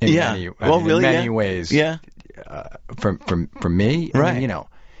 In many ways. Yeah. For me, right? I mean,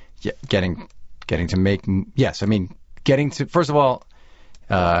 getting to make. Yes, I mean, getting to first of all.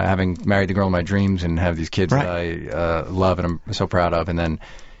 Having married the girl of my dreams and have these kids that I love and I'm so proud of, and then.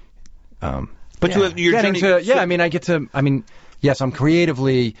 But you're getting to, yes, I'm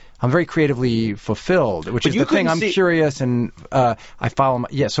very creatively fulfilled, which is the thing. I'm curious and I follow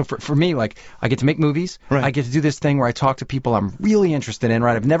so for me, like, I get to make movies. Right. I get to do this thing where I talk to people I'm really interested in,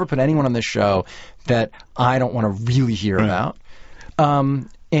 right? I've never put anyone on this show that I don't want to really hear about.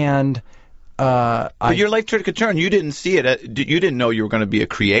 But your life took a turn. You didn't see it. You didn't know you were going to be a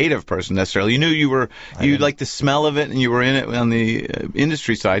creative person necessarily. You knew you liked the smell of it, and you were in it on the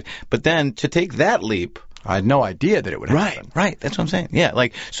industry side. But then to take that leap, I had no idea that it would happen. Right. That's what I'm saying. Yeah.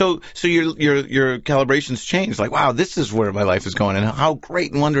 Like so your calibrations changed. Like, wow, this is where my life is going, and how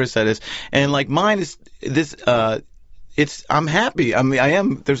great and wondrous that is. And like mine is this. I'm happy. I mean, I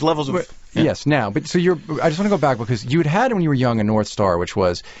am. There's levels of. Yes, now. But so I just want to go back because you had when you were young a North Star, which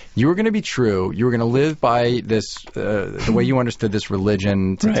was you were going to be true. You were going to live by this, the way you understood this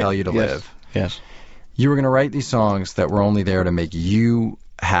religion to tell you to live. Yes. You were going to write these songs that were only there to make you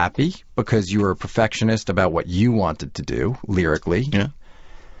happy because you were a perfectionist about what you wanted to do lyrically. Yeah.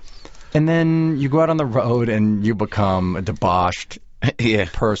 And then you go out on the road and you become a debauched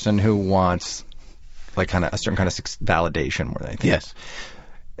person who wants like kind of a certain kind of validation more than anything. Yes.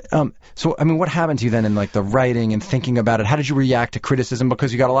 So, I mean, what happened to you then in like the writing and thinking about it? How did you react to criticism?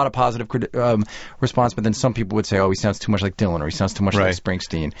 Because you got a lot of positive response, but then some people would say, "Oh, he sounds too much like Dylan," or "He sounds too much like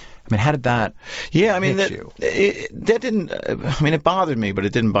Springsteen." I mean, how did that? Yeah, I mean, hit you? That didn't. I mean, it bothered me, but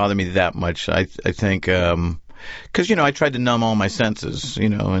it didn't bother me that much. I think because I tried to numb all my senses,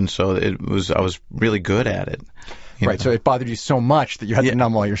 and so I was really good at it. Right, so it bothered you so much that you had to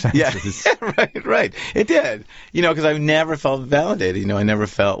numb all your senses. Yeah, right. It did. Because I never felt validated. I never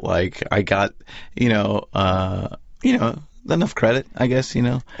felt like I got, enough credit, I guess,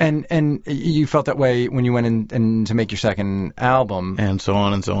 And you felt that way when you went in to make your second album. And so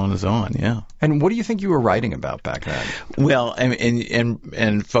on and so on and so on, yeah. And what do you think you were writing about back then? Well,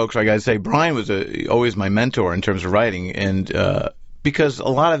 and folks, I got to say, Brian was always my mentor in terms of writing, and because a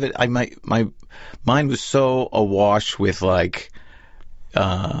lot of it, my mind was so awash with like,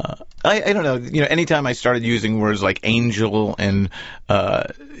 I don't know, anytime I started using words like angel and,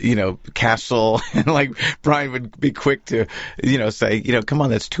 castle, and like Brian would be quick to, say, come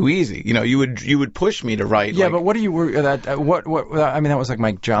on, that's too easy. You would push me to write. Yeah, but what do you were that? I mean, that was like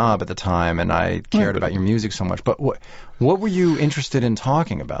my job at the time, and I cared about your music so much. But what were you interested in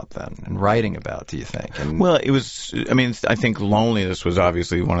talking about then and writing about, do you think? Well, it was, I think loneliness was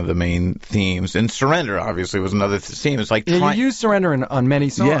obviously one of the main themes, and surrender obviously was another theme. It's like you use surrender on many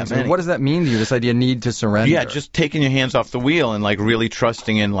songs. Yeah, many. And what does that mean to you, this idea need to surrender? Yeah, just taking your hands off the wheel and like really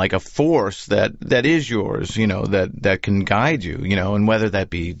trusting in like a force that is yours, that can guide you, and whether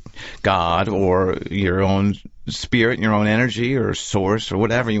that be God or your own spirit, your own energy or source or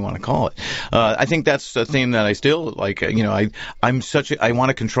whatever you want to call it. I think that's a theme that I still like. I want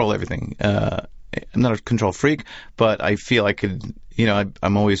to control everything. I'm not a control freak, but I feel I could,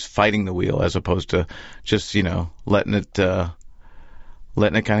 I'm always fighting the wheel as opposed to just, letting it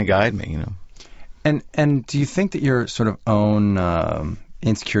kind of guide me, And do you think that your sort of own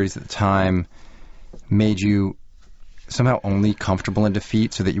insecurities at the time made you somehow only comfortable in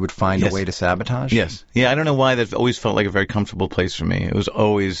defeat so that you would find Yes. a way to sabotage? Yes. Yeah, I don't know why that always felt like a very comfortable place for me. It was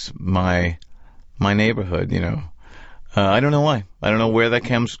always my neighborhood, I don't know why. I don't know where that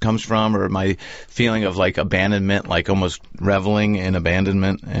comes from, or my feeling of like abandonment, like almost reveling in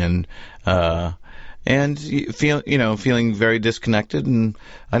abandonment, and feeling very disconnected, and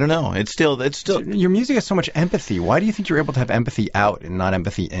I don't know. It's still. Your music has so much empathy. Why do you think you're able to have empathy out and not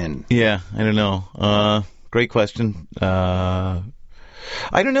empathy in? Yeah, I don't know. Great question. I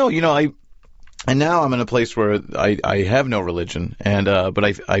don't know. And now I'm in a place where I have no religion, and but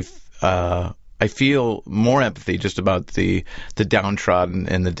I feel more empathy just about the downtrodden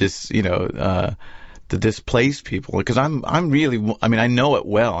and the displaced people, because I'm really, I know it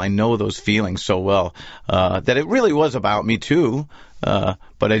well. I know those feelings so well that it really was about me too.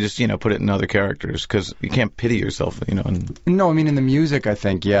 But I just put it in other characters because you can't pity yourself. And No, in the music, I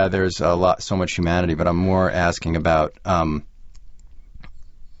think there's so much humanity. But I'm more asking about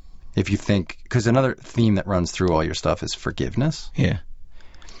if you think, because another theme that runs through all your stuff is forgiveness. Yeah.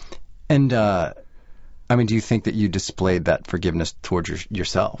 And, do you think that you displayed that forgiveness towards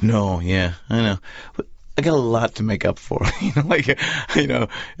yourself? No, yeah, I know. But I got a lot to make up for.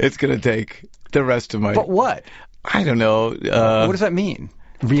 It's going to take the rest of my... But what? I don't know. What does that mean?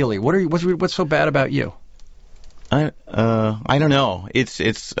 Really? What's so bad about you? I don't know. It's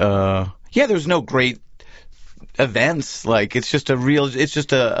there's no great events. Like, it's just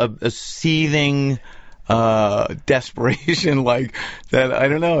a seething... desperation, like that. I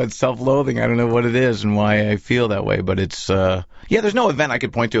don't know. It's self-loathing. I don't know what it is and why I feel that way, but it's there's no event I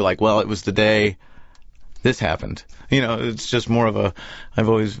could point to like, well, it was the day this happened. It's just more of a, I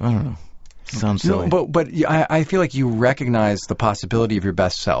don't know. It sounds silly. No, but I feel like you recognize the possibility of your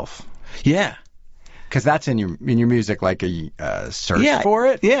best self. Yeah. Because that's in your music, like a search for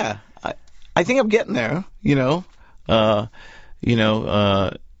it. Yeah. I think I'm getting there, yeah, I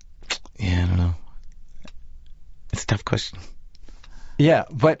don't know. It's a tough question. Yeah,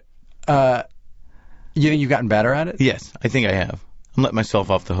 but you think you've gotten better at it? Yes, I think I have. I'm letting myself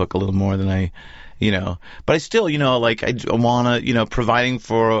off the hook a little more than but I still, like I want to, providing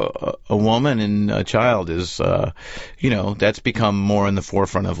for a woman and a child is, that's become more in the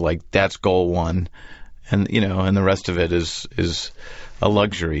forefront of like, that's goal one. And, and the rest of it is a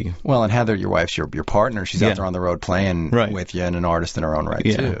luxury. Well, and Heather, your wife's your partner. She's out there on the road playing with you and an artist in her own right,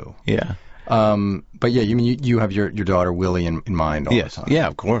 too. Yeah. But yeah, you have your daughter Willie in mind all the time. Yeah,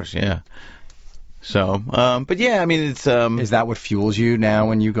 of course, yeah. So, but yeah, it's is that what fuels you now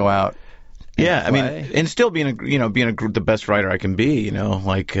when you go out? Yeah, and still being the best writer I can be,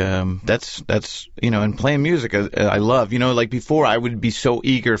 that's and playing music I love, like before I would be so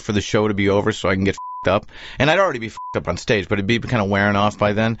eager for the show to be over so I can get f***ed up, and I'd already be f***ed up on stage, but it'd be kind of wearing off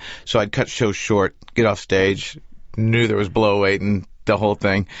by then, so I'd cut shows short, get off stage, knew there was blow waiting, the whole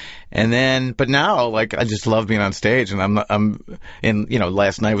thing, and then, but now, like, I just love being on stage, and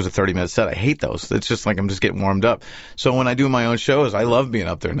last night was a 30-minute set. I hate those. It's just like I'm just getting warmed up. So when I do my own shows, I love being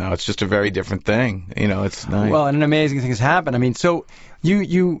up there now. It's just a very different thing. It's nice. Well, and an amazing thing has happened. So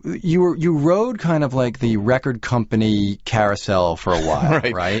you rode kind of like the record company carousel for a while,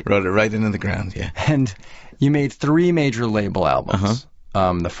 right? Rode it right into the ground, yeah. And you made 3 major label albums.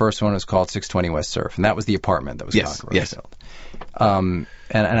 The first one was called 620 West Surf, and that was the apartment that was controversial.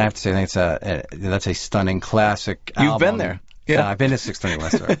 And I have to say, I think that's a stunning classic album. You've been there. Yeah. I've been to 620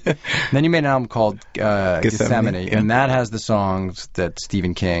 West Surf. Then you made an album called Gethsemane, and that has the songs that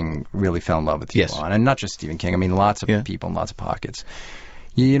Stephen King really fell in love with you on. And not just Stephen King, lots of people in lots of pockets.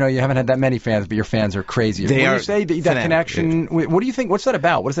 You haven't had that many fans, but your fans are crazy. When you say that connection, what do you think? What's that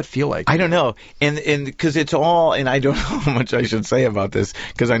about? What does that feel like? I don't know. And because it's all, and I don't know how much I should say about this,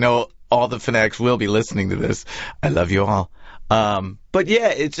 because I know all the fanatics will be listening to this. I love you all. But yeah,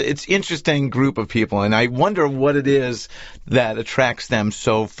 it's interesting group of people, and I wonder what it is that attracts them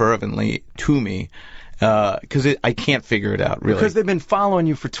so fervently to me, because I can't figure it out, really. Because they've been following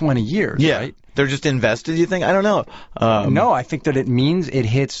you for 20 years, right? They're just invested, you think? I don't know. No, I think that it means it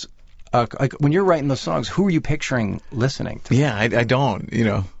hits, like when you're writing those songs, who are you picturing listening to? Yeah, I don't,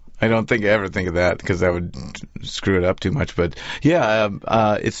 I don't think I ever think of that because that would screw it up too much. But yeah,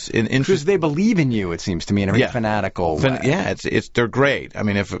 it's an interest. Because they believe in you, it seems to me, in a very fanatical way. Yeah, they're great.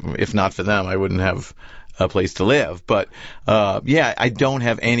 If not for them, I wouldn't have a place to live. But I don't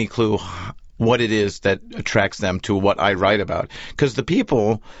have any clue what it is that attracts them to what I write about. Because the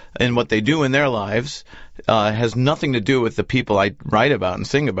people and what they do in their lives has nothing to do with the people I write about and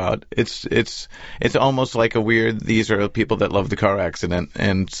sing about. It's almost like a weird, these are people that love the car accident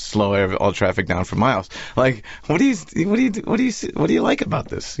and slow all traffic down for miles. Like, what do you like about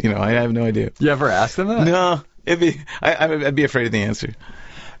this? You know, I have no idea. You ever asked them that? No, I'd be afraid of the answer.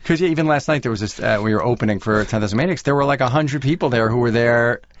 Because even last night there was this. We were opening for 10,000 Maniacs. There were like 100 people there who were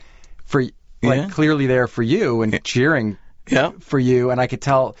there for, like, clearly there for you and cheering for you. And I could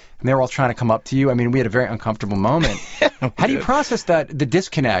tell, and they were all trying to come up to you. I mean, we had a very uncomfortable moment. How do you process that, the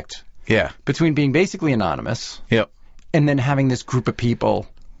disconnect between being basically anonymous and then having this group of people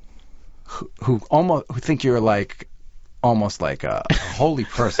who think you're like almost like a holy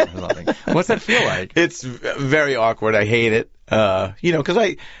person or something? What's that feel like? It's very awkward. I hate it. You know, because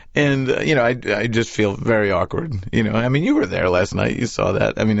I just feel very awkward. You know, I mean, you were there last night. You saw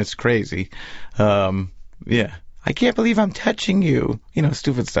that. I mean, it's crazy. Yeah. I can't believe I'm touching you. You know,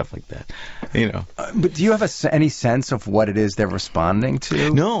 stupid stuff like that. You know. But do you have any sense of what it is they're responding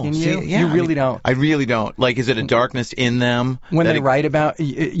to? No. In you? You really don't. I really don't. Like, is it a darkness in them? When they write about,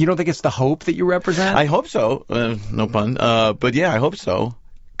 you don't think it's the hope that you represent? I hope so. No pun. But yeah, I hope so.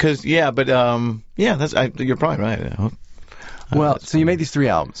 Because, you're probably right. I hope. Well, so you made these 3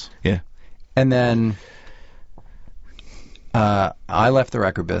 albums. Yeah. And then I left the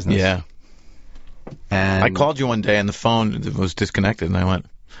record business. Yeah. And I called you one day and the phone was disconnected, and I went,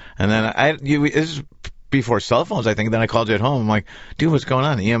 and then this is before cell phones, I think. Then I called you at home. I'm like, dude, what's going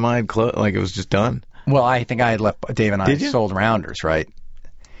on? EMI had closed, like it was just done. Well, I think I had left. Dave and I sold Rounders, right?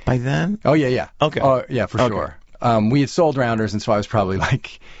 By then? Oh yeah. Okay. Oh yeah, for sure. We had sold Rounders, and so I was probably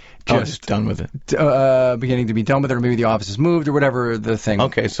like just done with it. Beginning to be done with it, or maybe the office has moved, or whatever the thing.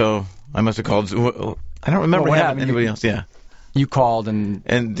 Okay, so I must have called. I don't remember having anybody else. Yeah. You called and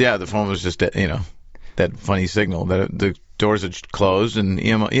the phone was just that funny signal that the doors had closed and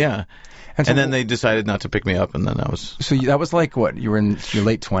EMI, and then they decided not to pick me up, and then I was. So that was like what? You were in your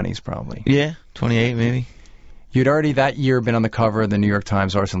late 20s, probably. Yeah, 28 maybe. You'd already that year been on the cover of the New York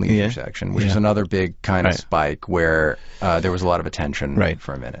Times Arts and Leisure section, which is another big kind of spike where there was a lot of attention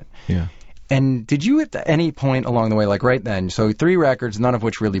for a minute. Yeah. And did you at any point along the way, like right then, so 3 records, none of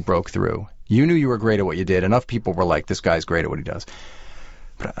which really broke through. You knew you were great at what you did. Enough people were like, this guy's great at what he does.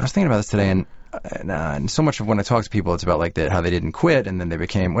 But I was thinking about this today, and so much of when I talk to people, it's about like how they didn't quit and then they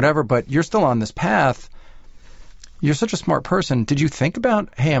became whatever. But you're still on this path. You're such a smart person. Did you think about,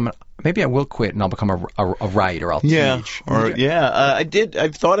 hey, maybe I will quit and I'll become a writer, I'll teach? I did.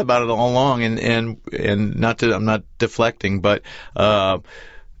 I've thought about it all along, and I'm not deflecting, but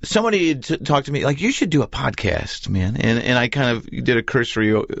somebody talked to me like, you should do a podcast, man. And I kind of did a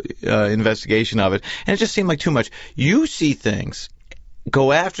cursory investigation of it, and it just seemed like too much. You see things,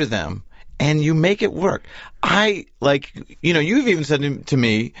 go after them, and you make it work. You've even said to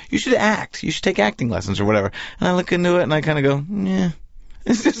me, you should act. You should take acting lessons or whatever. And I look into it, and I kind of go, yeah.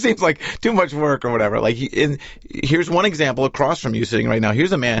 It just seems like too much work or whatever. Like, here's one example across from you sitting right now.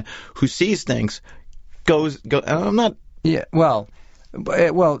 Here's a man who sees things, goes. I'm not. Yeah,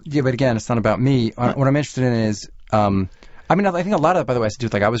 but again, it's not about me. What I'm interested in is, I think a lot of that, by the way, has to do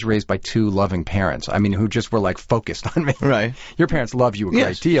with, like, I was raised by 2 loving parents. I mean, who just were, like, focused on me. Right. Your parents loved you a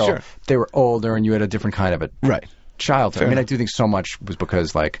great deal. Sure. They were older, and you had a different kind of a childhood. Fair enough. I do think so much was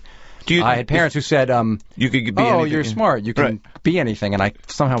because, like, I had parents who said, you could be anything. You're smart. You can be anything. And I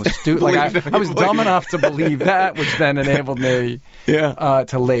somehow was stupid. Like, I was dumb enough to believe that, which then enabled me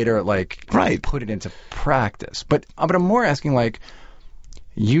to later, put it into practice. But I'm more asking, like,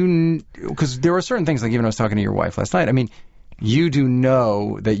 because there were certain things, like even I was talking to your wife last night, I mean, you do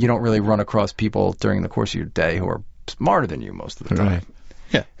know that you don't really run across people during the course of your day who are smarter than you most of the time. Right.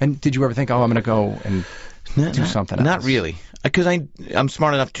 Yeah. And did you ever think, I'm going to go and do something else? Not really. Because I'm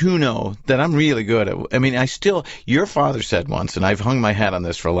smart enough to know that I'm really good at. I mean, your father said once, and I've hung my hat on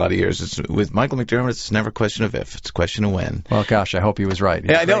this for a lot of years. With Michael McDermott, it's never a question of if; it's a question of when. Well, gosh, I hope he was right.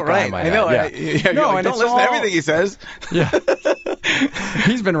 I know, right? I know. Don't listen to everything he says. Yeah,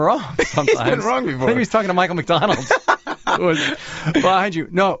 he's been wrong sometimes. He's been wrong before. Maybe he's talking to Michael McDonald, who was behind you.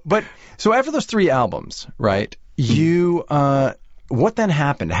 No, but so after those 3 albums, right? You, what then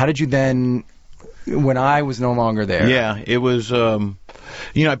happened? How did you then? When I was no longer there. Yeah, it was,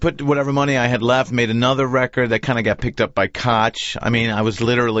 I put whatever money I had left, made another record that kind of got picked up by Koch. I mean, I was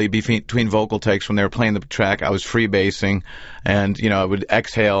literally between vocal takes when they were playing the track. I was freebasing, and, I would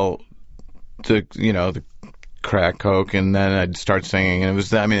exhale the crack coke, and then I'd start singing, and it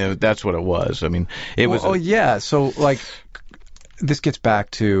was, that's what it was. I mean, it was. Oh, yeah. So, like, this gets back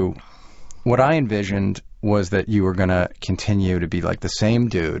to what I envisioned was that you were going to continue to be like the same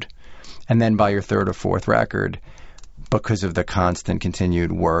dude. And then by your third or fourth record, because of the constant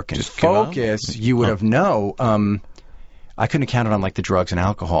continued work and Just give up? focus, you would have I couldn't have counted on like the drugs and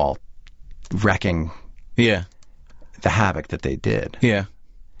alcohol wrecking Yeah. the havoc that they did. Yeah.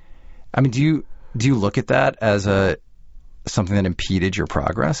 I mean, do you look at that as something that impeded your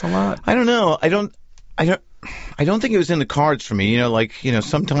progress a lot? I don't know. I don't think it was in the cards for me.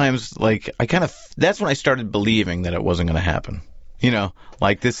 Sometimes that's when I started believing that it wasn't going to happen.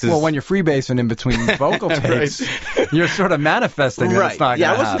 This is... Well, when you're freebasing in between vocal takes, you're sort of manifesting that it's not going to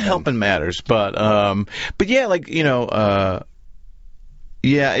happen. I wasn't helping matters, but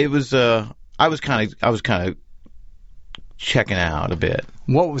yeah, it was. I was kind of checking out a bit.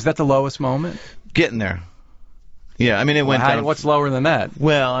 What was that? The lowest moment? Getting there. Yeah, I mean, it went down. What's lower than that?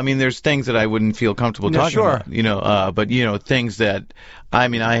 Well, I mean, there's things that I wouldn't feel comfortable talking about. But things that, I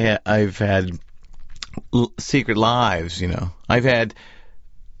mean, I've had secret lives. I've had,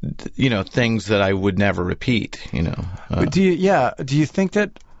 things that I would never repeat. But do you think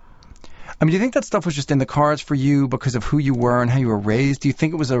that? I mean, do you think that stuff was just in the cards for you because of who you were and how you were raised? Do you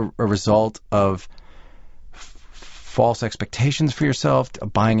think it was a result of false expectations for yourself,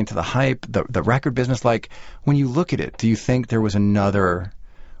 buying into the hype, the record business? Like, when you look at it, do you think there was another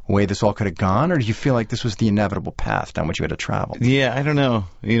way this all could have gone, or do you feel like this was the inevitable path down which you had to travel? Yeah, I don't know.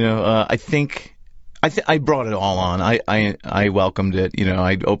 I think I brought it all on. I welcomed it.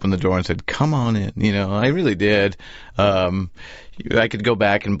 I opened the door and said, "Come on in." I really did. I could go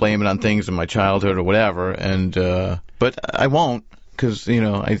back and blame it on things in my childhood or whatever, but I won't. Because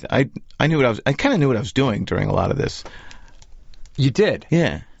I knew I kind of knew what I was doing during a lot of this. You did?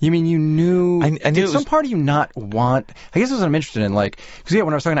 Yeah. You mean you knew? I knew. Did some part of you not want? I guess that's what I'm interested in. Because when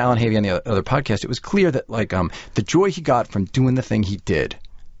I was talking to Alan Havey on the other podcast, it was clear that the joy he got from doing the thing he did,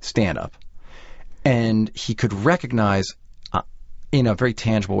 stand up, and he could recognize in a very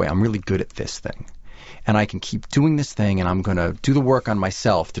tangible way, I'm really good at this thing. And I can keep doing this thing, and I'm going to do the work on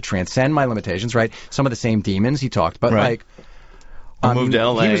myself to transcend my limitations, right? Some of the same demons he talked about, right. I moved to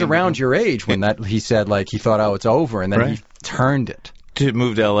L.A. He was around your age when he said, he thought, oh, it's over, and then he turned it. To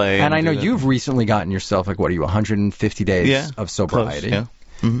move to L.A. And I know you've recently gotten yourself, 150 days of sobriety. Close,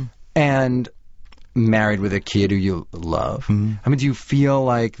 yeah. Mm-hmm. And married with a kid who you love. Mm-hmm. I mean, do you feel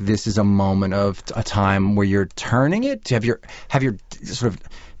like this is a moment of a time where you're turning it? Have your sort of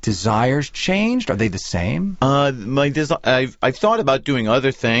desires changed? Are they the same? I've thought about doing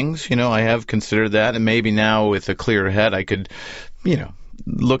other things. I have considered that, and maybe now with a clearer head, I could,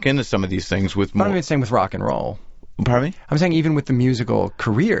 look into some of these things with more. But I'm even saying with rock and roll. Pardon me? I'm saying even with the musical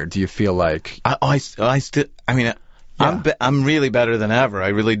career, do you feel like? I'm really better than ever. I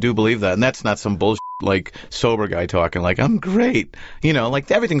really do believe that, and that's not some bullshit sober guy talking. I'm great.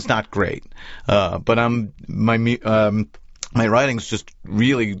 Everything's not great. But my writing's just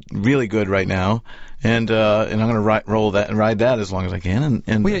really, really good right now, and I'm going to ride that as long as I can.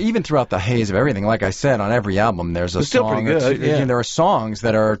 And well, yeah, even throughout the haze of everything, like I said, on every album, there's a still song. Pretty good, yeah. There are songs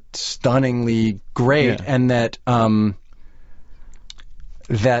that are stunningly great, and that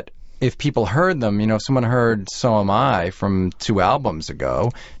if people heard them, if someone heard "So Am I" from 2 albums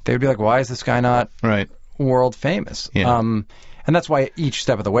ago, they would be like, "Why is this guy not world famous?" Yeah. And that's why each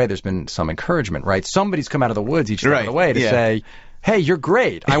step of the way there's been some encouragement, right? Somebody's come out of the woods each step of the way to say, hey, you're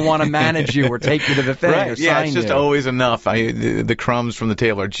great. I want to manage you or take you to the thing or sign you. It's just always enough. The crumbs from the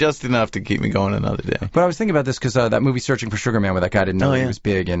table are just enough to keep me going another day. But I was thinking about this because that movie Searching for Sugar Man, where that guy didn't know he was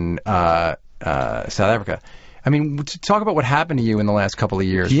big in South Africa. I mean, talk about what happened to you in the last couple of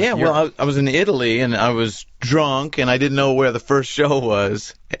years. Yeah, well, I was in Italy, and I was drunk, and I didn't know where the first show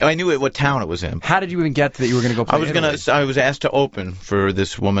was. I knew what town it was in. How did you even get that you were going to go play Italy? I was asked to open for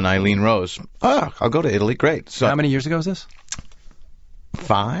this woman, Eileen Rose. Oh, I'll go to Italy. Great. So how many years ago was this?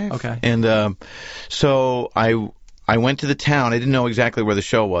 5. Okay. And so I went to the town. I didn't know exactly where the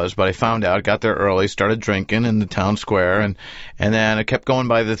show was, but I found out, got there early, started drinking in the town square, and then I kept going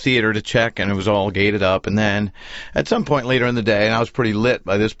by the theater to check, and it was all gated up. And then at some point later in the day, and I was pretty lit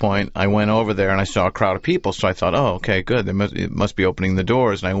by this point, I went over there and I saw a crowd of people. So I thought, oh, okay, good. It must be opening the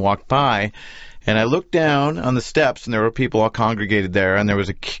doors. And I walked by, and I looked down on the steps, and there were people all congregated there, and there was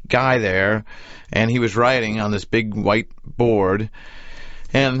a guy there, and he was writing on this big white board.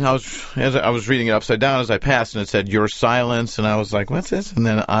 And as I was reading it upside down as I passed, and it said, "Your silence," and I was like, "What's this?" And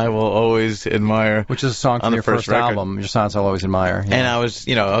then "I will always admire," which is a song from your first album. Your silence I'll always admire. Yeah. And I was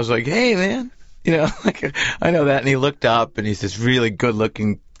like, "Hey, man," I know that. And he looked up, and he's this really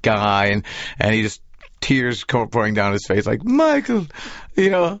good-looking guy, and he just tears pouring down his face, like, "Michael,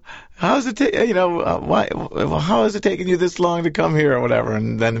 how's it, how is it taking you this long to come here or whatever?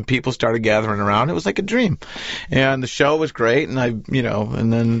 And then people started gathering around. It was like a dream. And the show was great. And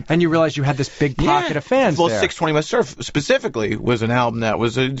And you realized you had this big pocket of fans well, there. 620 West Surf specifically was an album that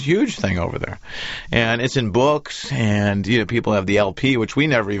was a huge thing over there. And it's in books, and people have the LP, which we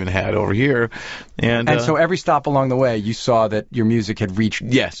never even had over here. And so every stop along the way, you saw that your music had reached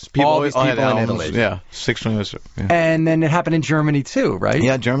all these people had in albums, Italy. Yeah, 620 West Surf. Yeah. And then it happened in Germany too, right?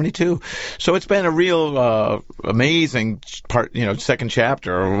 Yeah, Germany too. So it's been a real amazing part, second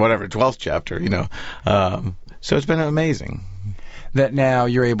chapter or whatever, 12th chapter, So it's been amazing. That now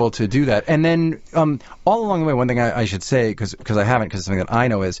you're able to do that. And then all along the way, one thing I should say, because I haven't, because it's something that I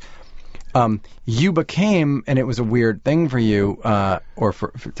know is, you became, and it was a weird thing for you, or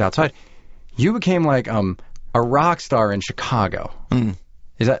for outside, you became like a rock star in Chicago. Mm.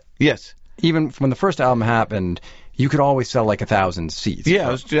 Is that? Yes. Even when the first album happened, you could always sell like 1,000 seats.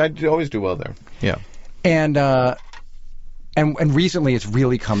 Yeah, I'd always do well there. Yeah. And recently it's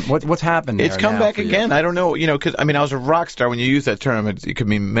really come. What's happened there? It's come back again. I don't know, because I was a rock star. When you use that term, it could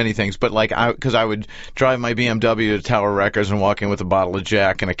mean many things. But because I would drive my BMW to Tower Records and walk in with a bottle of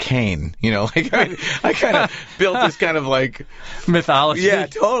Jack and a cane. I kind of built this kind of like mythology. Yeah,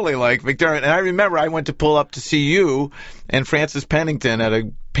 totally like McDermott. And I remember I went to pull up to see you and Francis Pennington at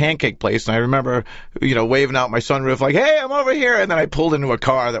a pancake place, and I remember, waving out my sunroof like, "Hey, I'm over here," and then I pulled into a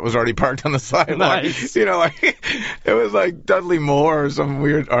car that was already parked on the sidewalk. Nice. It was like Dudley Moore or some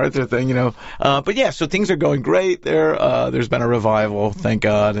weird Arthur thing, But yeah, so things are going great there. There's been a revival, thank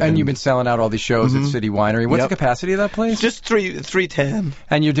God. And you've been selling out all these shows at City Winery. What's the capacity of that place? Just 310.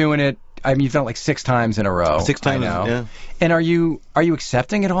 And you're doing it. You've done it like 6 times in a row. 6 times, yeah. And are you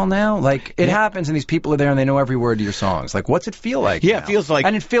accepting it all now? Like, it happens, and these people are there, and they know every word of your songs. Like, what's it feel like? Yeah, now? It feels like...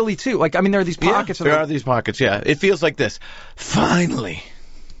 And in Philly, too. Like, there are these pockets. There are these pockets, yeah. It feels like this. Finally.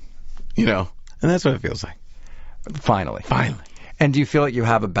 And that's what it feels like. Finally. Finally. And do you feel like you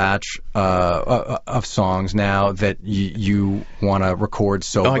have a batch of songs now that you want to record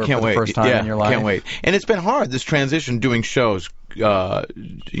sober I can't for wait. the first time in your life? I can't wait. And it's been hard, this transition, doing shows,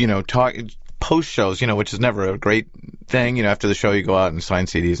 post shows, which is never a great thing. After the show you go out and sign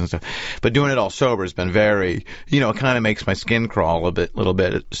CDs and stuff. But doing it all sober has been very, it kind of makes my skin crawl a little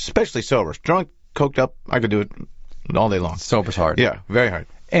bit, especially sober. Drunk, coked up, I could do it all day long. Sober's hard. Yeah, very hard.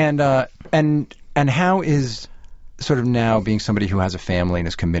 And how is sort of now being somebody who has a family and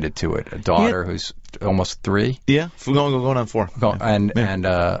is committed to it, a daughter who's almost 3? Yeah, going on 4. And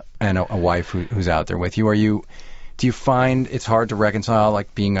a wife who's out there with you. Do you find it's hard to reconcile,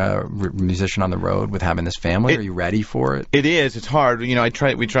 like, being a musician on the road with having this family? Are you ready for it? It is. It's hard. We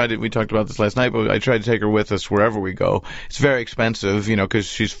talked about this last night, but I tried to take her with us wherever we go. It's very expensive, because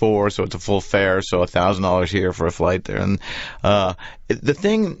she's 4, so it's a full fare, so $1,000 here for a flight there. And the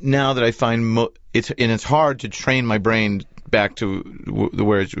thing now that I find it's hard to train my brain back to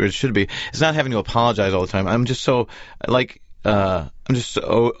where it should be. It's not having to apologize all the time. I'm just so,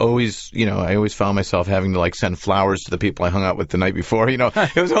 always, I always found myself having to, like, send flowers to the people I hung out with the night before.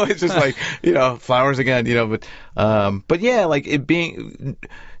 It was always just like, flowers again, but yeah, like it being,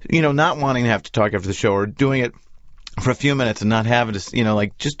 not wanting to have to talk after the show or doing it for a few minutes and not having to,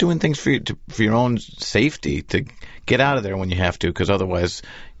 like, just doing things for your own safety, to get out of there when you have to, because otherwise,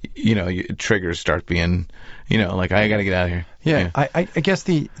 triggers start being, like, I got to get out of here. Yeah. I guess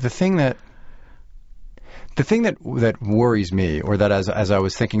the thing that worries me, or that as I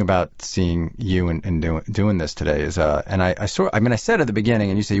was thinking about seeing you and doing this today, is and I said at the beginning,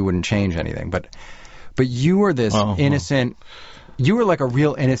 and you said you wouldn't change anything, but you were this innocent, you were like a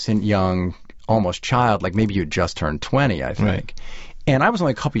real innocent young, almost child, like maybe you had just turned 20, I think. Right. And I was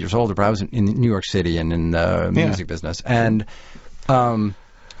only a couple years older, but I was in New York City and in the music business, and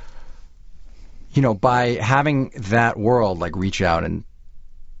by having that world like reach out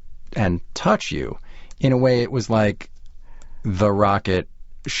and touch you. In a way, it was like the rocket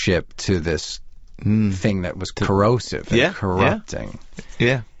ship to this thing that was corrosive and corrupting.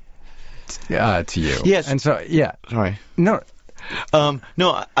 Yeah. To you. Yes. And so, yeah. Sorry. No.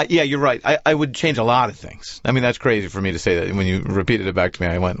 Yeah, you're right. I would change a lot of things. I mean, that's crazy for me to say that. When you repeated it back to me,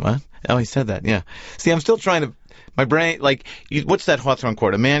 I went, what? Oh, he said that, yeah. See, I'm still trying to... My brain, like, what's that Hawthorne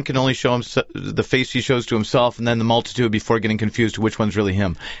quote? A man can only show the face he shows to himself, and then the multitude before getting confused to which one's really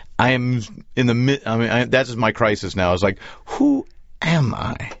him. I am in the mid. I mean, that's my crisis now. It's like, who am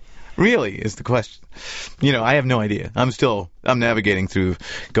I? Really is the question. I have no idea. I'm navigating through,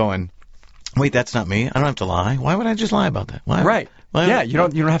 going, wait, that's not me. I don't have to lie. Why would I just lie about that? Why? Right. Yeah, you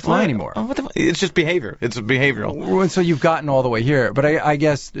don't have to lie anymore. It's just behavior. It's behavioral. And so you've gotten all the way here, but I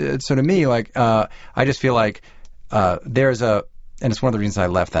guess so to me, like, I just feel like. There's a it's one of the reasons I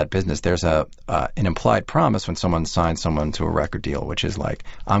left that business. There's an implied promise when someone signs someone to a record deal, which is like,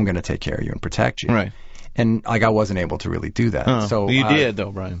 I'm going to take care of you and protect you. Right. And like I wasn't able to really do that. So you did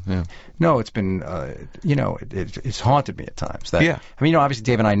though, Brian. Yeah. No, it's been it's haunted me at times. That, Yeah. I mean, obviously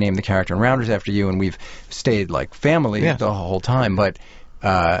Dave and I named the character in Rounders after you, and we've stayed like family the whole time. But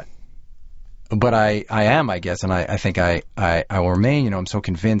I am, I guess, and I think I will remain. I'm so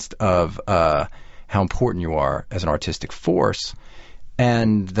convinced of how important you are as an artistic force,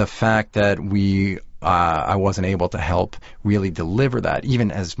 and the fact that I wasn't able to help really deliver that,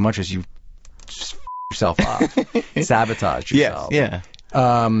 even as much as you just yourself up, sabotage yourself. Yeah.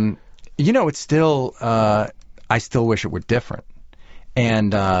 It's still. I still wish it were different,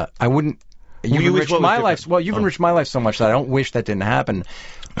 and I wouldn't. You've enriched my life. Well, you've enriched my life so much that I don't wish that didn't happen.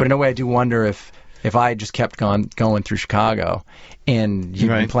 But in a way, I do wonder if I just kept going through Chicago, and you've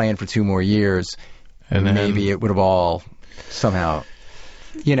been playing for 2 more years, and maybe it would have all somehow,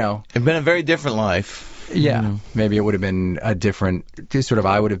 It'd been a very different life. Yeah, maybe it would have been a different sort of.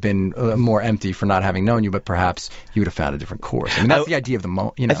 I would have been more empty for not having known you, but perhaps you would have found a different course. I mean, that's the idea of the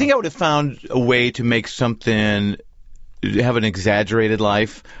moment. I think I would have found a way to make something have an exaggerated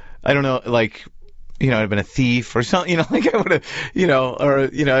life. I don't know, like. I'd have been a thief or something, like I would have, or,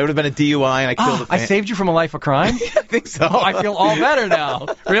 it would have been a DUI and I killed a fan. I saved you from a life of crime? I think so. Oh, I feel all better now.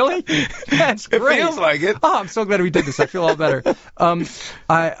 Really? That's great. It feels like it. Oh, I'm so glad we did this. I feel all better.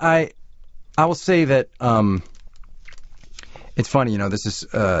 I will say that it's funny, this is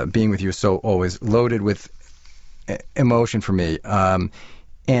being with you is so always loaded with emotion for me. But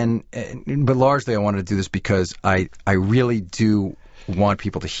largely I wanted to do this because I really do want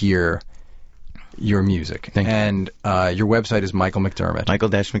people to hear your music. Thank you. And your website is Michael McDermott.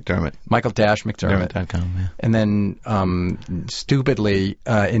 Michael-McDermott. Michael-McDermott. .com, yeah. And then, stupidly,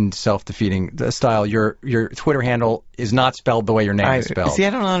 in self-defeating style, your Twitter handle is not spelled the way your name is spelled. See, I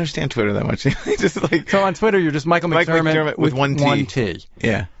don't understand Twitter that much. So on Twitter, you're just Michael McDermott with one T. One T.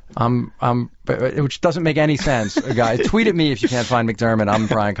 Yeah. Which doesn't make any sense, guys. Tweet at me if you can't find McDermott. I'm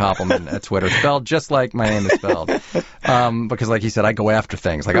Brian Koppelman at Twitter, spelled just like my name is spelled. Because, like he said, I go after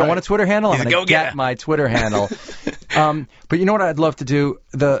things. Like, I want a Twitter handle. I'm going to get my Twitter handle. But you know what I'd love to do?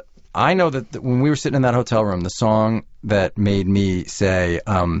 I know that when we were sitting in that hotel room, the song that made me say,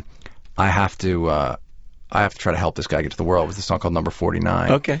 I have to try to help this guy get to the world was the song called Number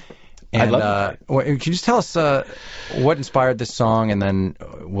 49. Okay. And I love can you just tell us what inspired this song, and then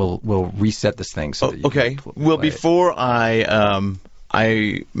we'll reset this thing. So that okay. Well, before I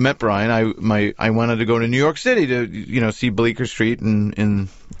met Brian, I wanted to go to New York City to see Bleecker Street and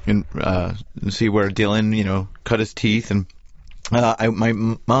see where Dylan cut his teeth, and my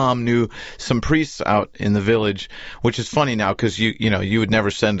mom knew some priests out in the village, which is funny now because you would never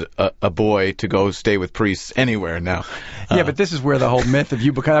send a boy to go stay with priests anywhere now. Yeah, but this is where the whole myth of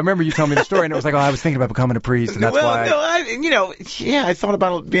you become. I remember you telling me the story, and it was like, I was thinking about becoming a priest, and that's why. No, I thought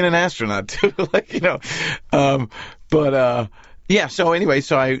about being an astronaut too, Yeah, so anyway,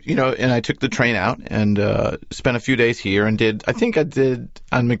 and I took the train out and spent a few days here and I think I did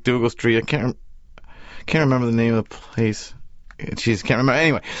on McDougal Street. I can't remember the name of the place. Jeez, can't remember.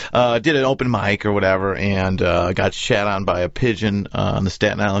 Anyway, did an open mic or whatever, and got shat on by a pigeon on the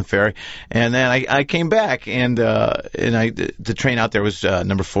Staten Island ferry. And then I came back, and the train out there was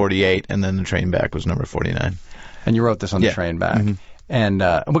number 48, and then the train back was number 49. And you wrote this on the train back, and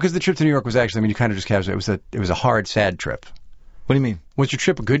because the trip to New York was actually, you kind of just captured it. It was a hard, sad trip. What do you mean? Was your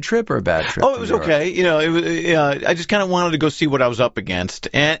trip a good trip or a bad trip? Oh, it was okay. It was. I just kind of wanted to go see what I was up against,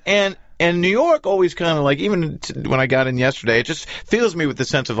 and New York always kind of when I got in yesterday, it just fills me with the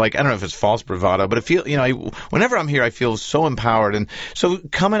sense of I don't know if it's false bravado, but it feels whenever I'm here, I feel so empowered, and so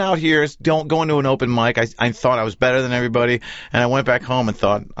coming out here, going to an open mic, I thought I was better than everybody, and I went back home and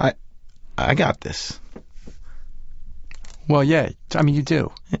thought I got this. Well, yeah. I mean, you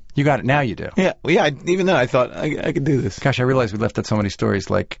do. You got it. Now you do. Yeah. Well, yeah. Even then, I thought I could do this. Gosh, I realized we left out so many stories,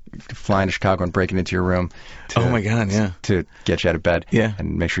 like flying to Chicago and breaking into your room. Oh my God, yeah. To get you out of bed. Yeah.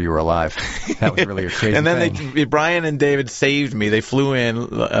 And make sure you were alive. That was really a crazy and then thing. Brian and David saved me. They flew in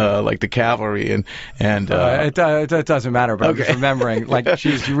like the cavalry and. It doesn't matter, but I'm just remembering.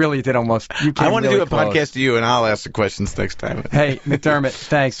 Geez, you really did almost. I want to really do a close. Podcast to you, and I'll ask the questions next time. Hey, McDermott,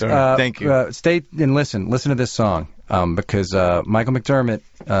 thanks. Thank you. Stay and listen. Listen to this song. Because Michael McDermott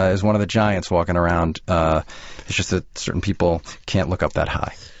is one of the giants walking around. It's just that certain people can't look up that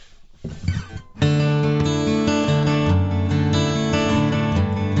high.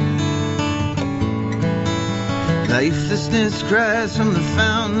 Lifelessness cries from the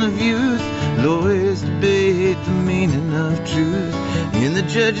fountain of youth, lowest to bed. appreciate the meaning of truth. In the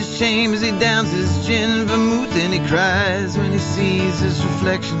judge's chambers he downs his gin vermouth, and he cries when he sees his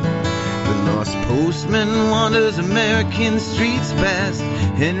reflection. The lost postman wanders American streets past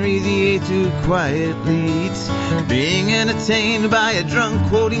Henry VIII, who quietly eats, being entertained by a drunk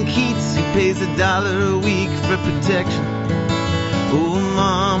quoting Keats. He pays $1 a week for protection. Oh,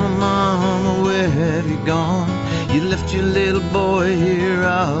 mama, mama, where have you gone? You left your little boy here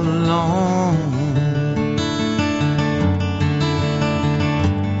all alone.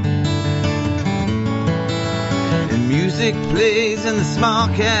 Music plays in the small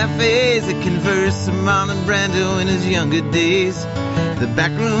cafes that converse of Marlon Brando in his younger days. The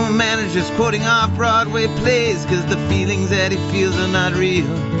backroom manager's quoting off-Broadway plays, 'cause the feelings that he feels are not real.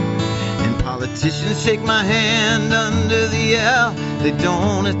 And politicians shake my hand under the L. They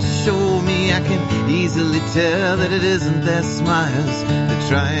don't have to show me, I can easily tell that it isn't their smiles they're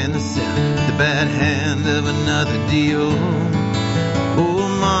trying to sell the bad hand of another deal. Oh,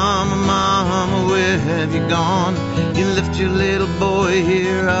 mama, mama, where have you gone? You left your little boy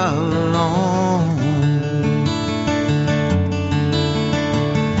here all alone.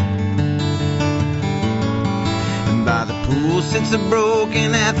 And by the pool sits a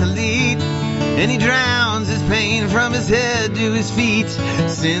broken athlete, and he drowns his pain from his head to his feet.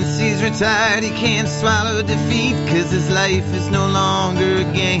 Since he's retired, he can't swallow defeat, 'cause his life is no longer a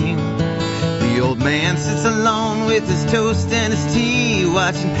game. The old man sits alone with his toast and his tea,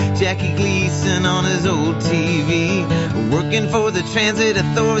 watching Jackie Gleason on his old TV, working for the transit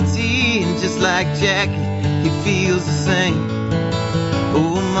authority, and just like Jackie, he feels the same.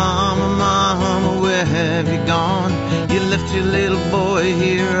 Oh, mama, mama, where have you gone? You left your little boy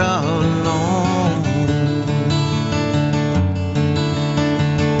here all alone.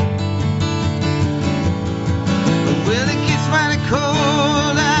 Well, it gets mighty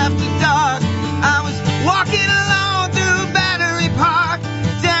cold after dark. I was walking along through Battery Park.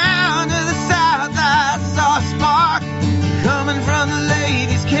 Down to the south I saw a spark coming from the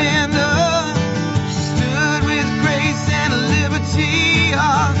lady's candle. She stood with grace and liberty,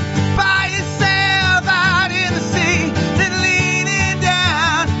 all by herself out in the sea. Then leaning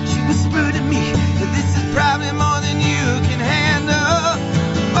down, she whispered to me, this is probably more than you can handle.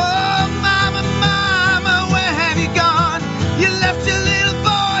 Oh, mama, mama, where have you gone? You left your little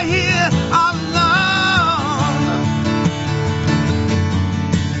boy here all alone.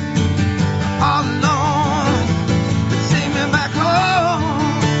 All alone. But take me back home.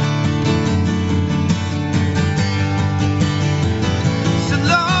 So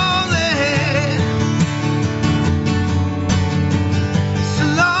lonely. So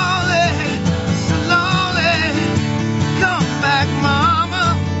lonely. So lonely. Come back, mama.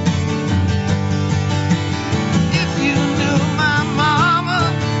 If you knew my mama.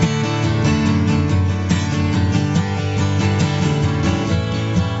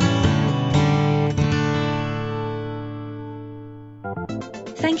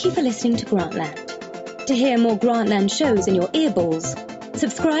 Thank you for listening to Grantland. To hear more Grantland shows in your earballs,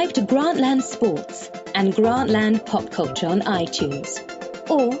 subscribe to Grantland Sports and Grantland Pop Culture on iTunes.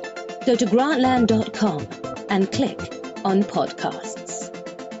 Or go to grantland.com and click on podcast.